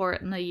last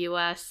port in the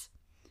U.S.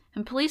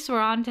 And police were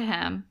on to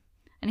him.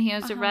 And he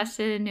was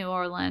arrested in New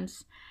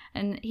Orleans.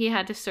 And he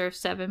had to serve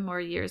 7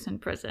 more years in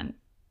prison.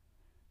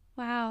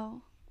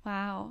 Wow.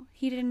 Wow.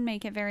 He didn't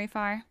make it very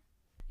far.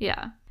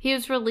 Yeah. He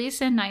was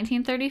released in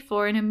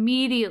 1934 and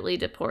immediately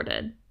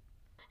deported.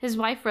 His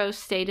wife Rose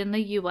stayed in the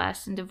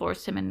U.S. and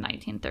divorced him in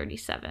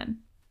 1937.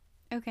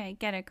 Okay,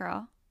 get it,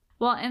 girl.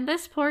 Well, and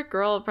this poor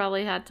girl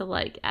probably had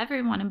to,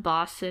 everyone in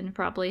Boston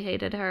probably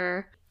hated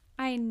her.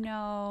 I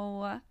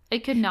know.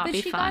 It could not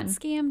be fun. But she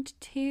got scammed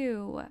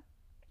too.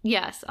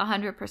 Yes,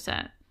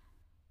 100%.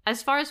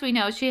 As far as we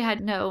know, she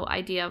had no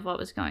idea of what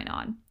was going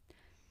on.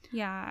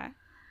 Yeah.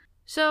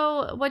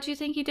 So, what do you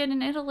think he did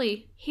in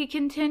Italy? He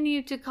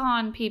continued to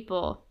con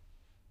people.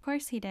 Of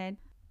course he did.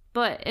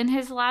 But in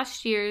his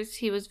last years,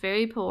 he was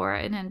very poor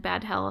and in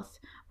bad health,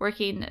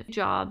 working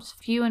jobs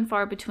few and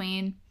far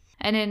between.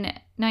 And in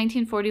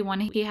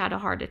 1941, he had a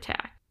heart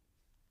attack.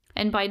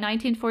 And by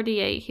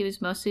 1948, he was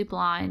mostly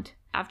blind.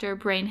 After a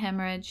brain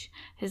hemorrhage,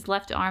 his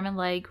left arm and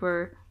leg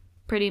were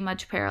pretty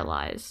much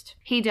paralyzed.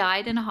 He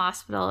died in a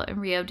hospital in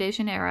Rio de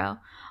Janeiro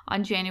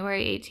on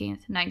January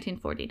 18th,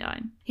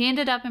 1949. He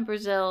ended up in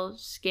Brazil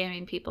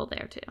scamming people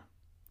there too.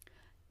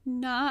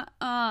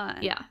 Nuh-uh.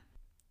 Yeah.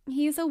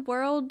 He's a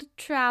world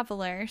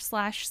traveler /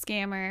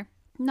 scammer.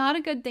 Not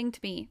a good thing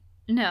to be.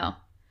 No.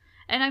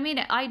 And I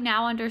mean, I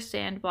now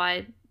understand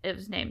why it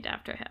was named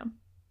after him.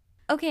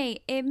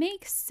 Okay, it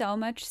makes so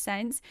much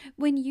sense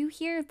when you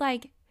hear,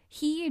 like,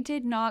 he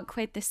did not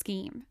quit the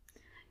scheme.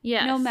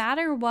 Yes. No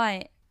matter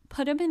what,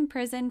 put him in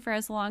prison for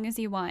as long as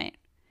you want.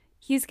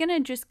 He's going to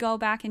just go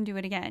back and do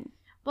it again.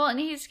 Well, and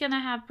he's going to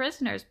have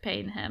prisoners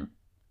paying him.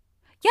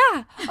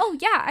 Yeah. Oh,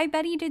 yeah. I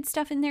bet he did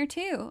stuff in there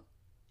too.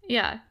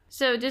 Yeah.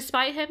 So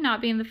despite him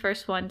not being the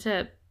first one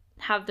to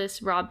have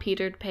this rob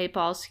Peter to pay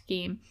Paul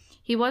scheme,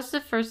 he was the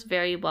first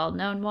very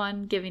well-known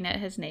one, giving it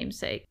his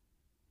namesake.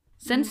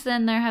 Since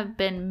then, there have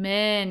been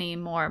many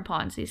more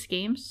Ponzi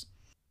schemes.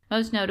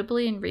 Most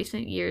notably in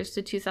recent years,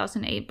 the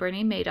 2008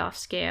 Bernie Madoff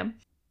scam,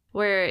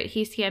 where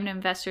he scammed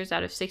investors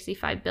out of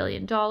 $65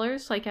 billion,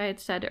 like I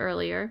had said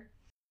earlier.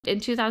 In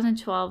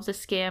 2012, the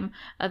scam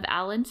of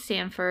Alan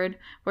Sanford,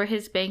 where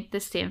his bank, the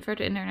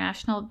Sanford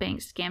International Bank,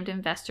 scammed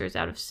investors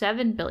out of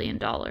 $7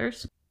 billion.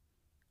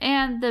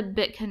 And the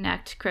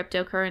BitConnect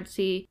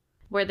cryptocurrency,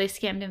 where they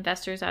scammed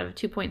investors out of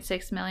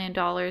 $2.6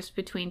 million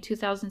between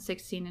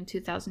 2016 and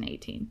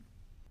 2018.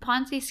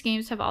 Ponzi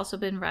schemes have also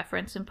been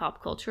referenced in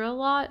pop culture a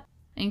lot,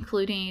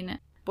 including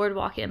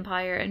Boardwalk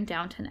Empire and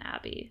Downton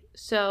Abbey.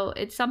 So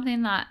it's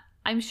something that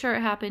I'm sure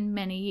it happened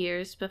many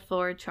years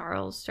before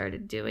Charles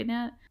started doing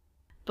it.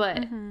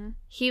 But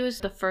he was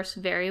the first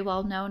very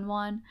well-known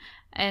one.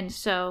 And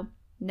so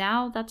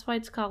now that's why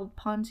it's called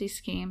Ponzi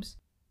schemes.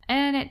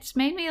 And it's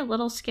made me a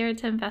little scared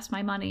to invest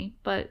my money.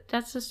 But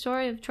that's the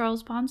story of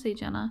Charles Ponzi,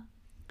 Jenna.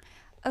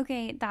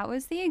 Okay, that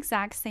was the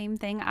exact same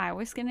thing I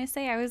was going to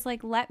say. I was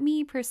like, let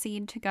me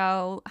proceed to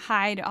go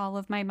hide all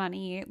of my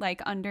money,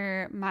 like,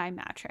 under my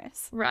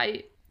mattress.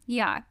 Right.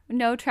 Yeah,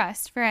 no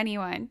trust for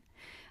anyone.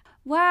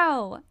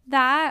 Wow,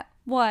 that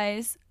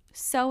was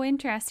so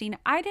interesting.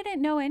 I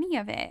didn't know any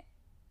of it.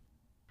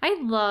 I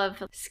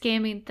love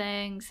scamming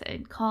things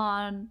and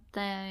con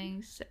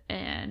things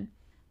and,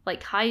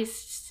 like,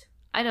 heists.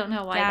 I don't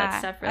know why that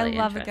stuff really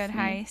I love a interests good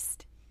me. heist.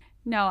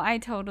 No, I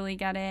totally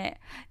get it.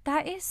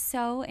 That is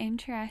so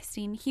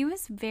interesting. He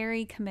was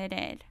very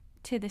committed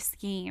to the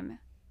scheme.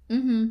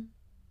 Mm-hmm.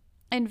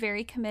 And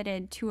very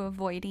committed to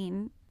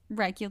avoiding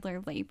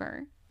regular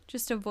labor.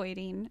 Just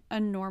avoiding a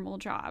normal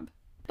job.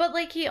 But,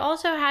 like, he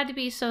also had to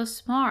be so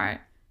smart,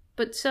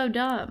 but so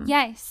dumb.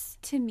 Yes.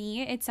 To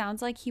me, it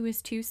sounds like he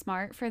was too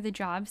smart for the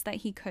jobs that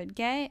he could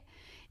get.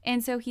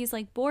 And so he's,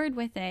 like, bored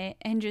with it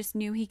and just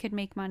knew he could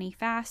make money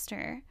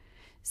faster.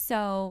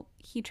 So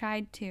he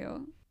tried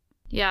to.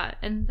 Yeah,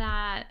 and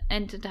that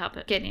ended up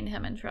getting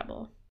him in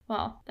trouble.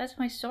 Well, that's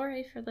my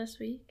story for this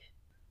week.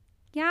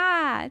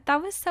 Yeah,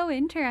 that was so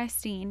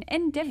interesting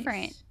and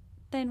different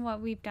than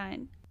what we've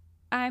done.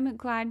 I'm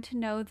glad to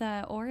know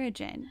the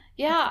origin.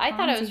 Yeah, I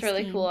thought it was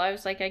really scheme. cool. I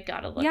was like, I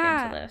gotta look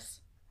into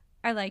this.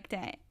 I liked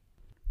it.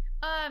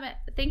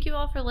 Thank you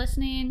all for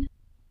listening.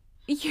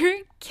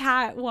 Your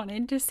cat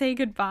wanted to say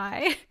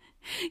goodbye.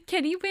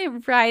 Kitty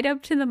went right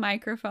up to the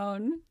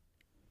microphone.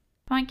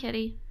 Come on,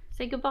 Kitty.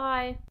 Say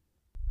goodbye.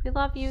 We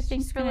love you.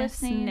 Thanks for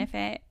listening. Sniff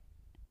it.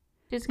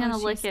 She's gonna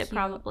lick it, cute.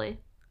 Probably.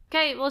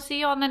 Okay, we'll see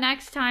you on the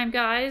next time,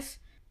 guys.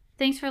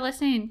 Thanks for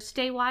listening.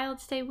 Stay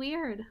wild, stay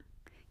weird.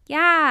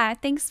 Yeah,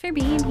 thanks for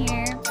being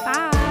here.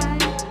 Bye.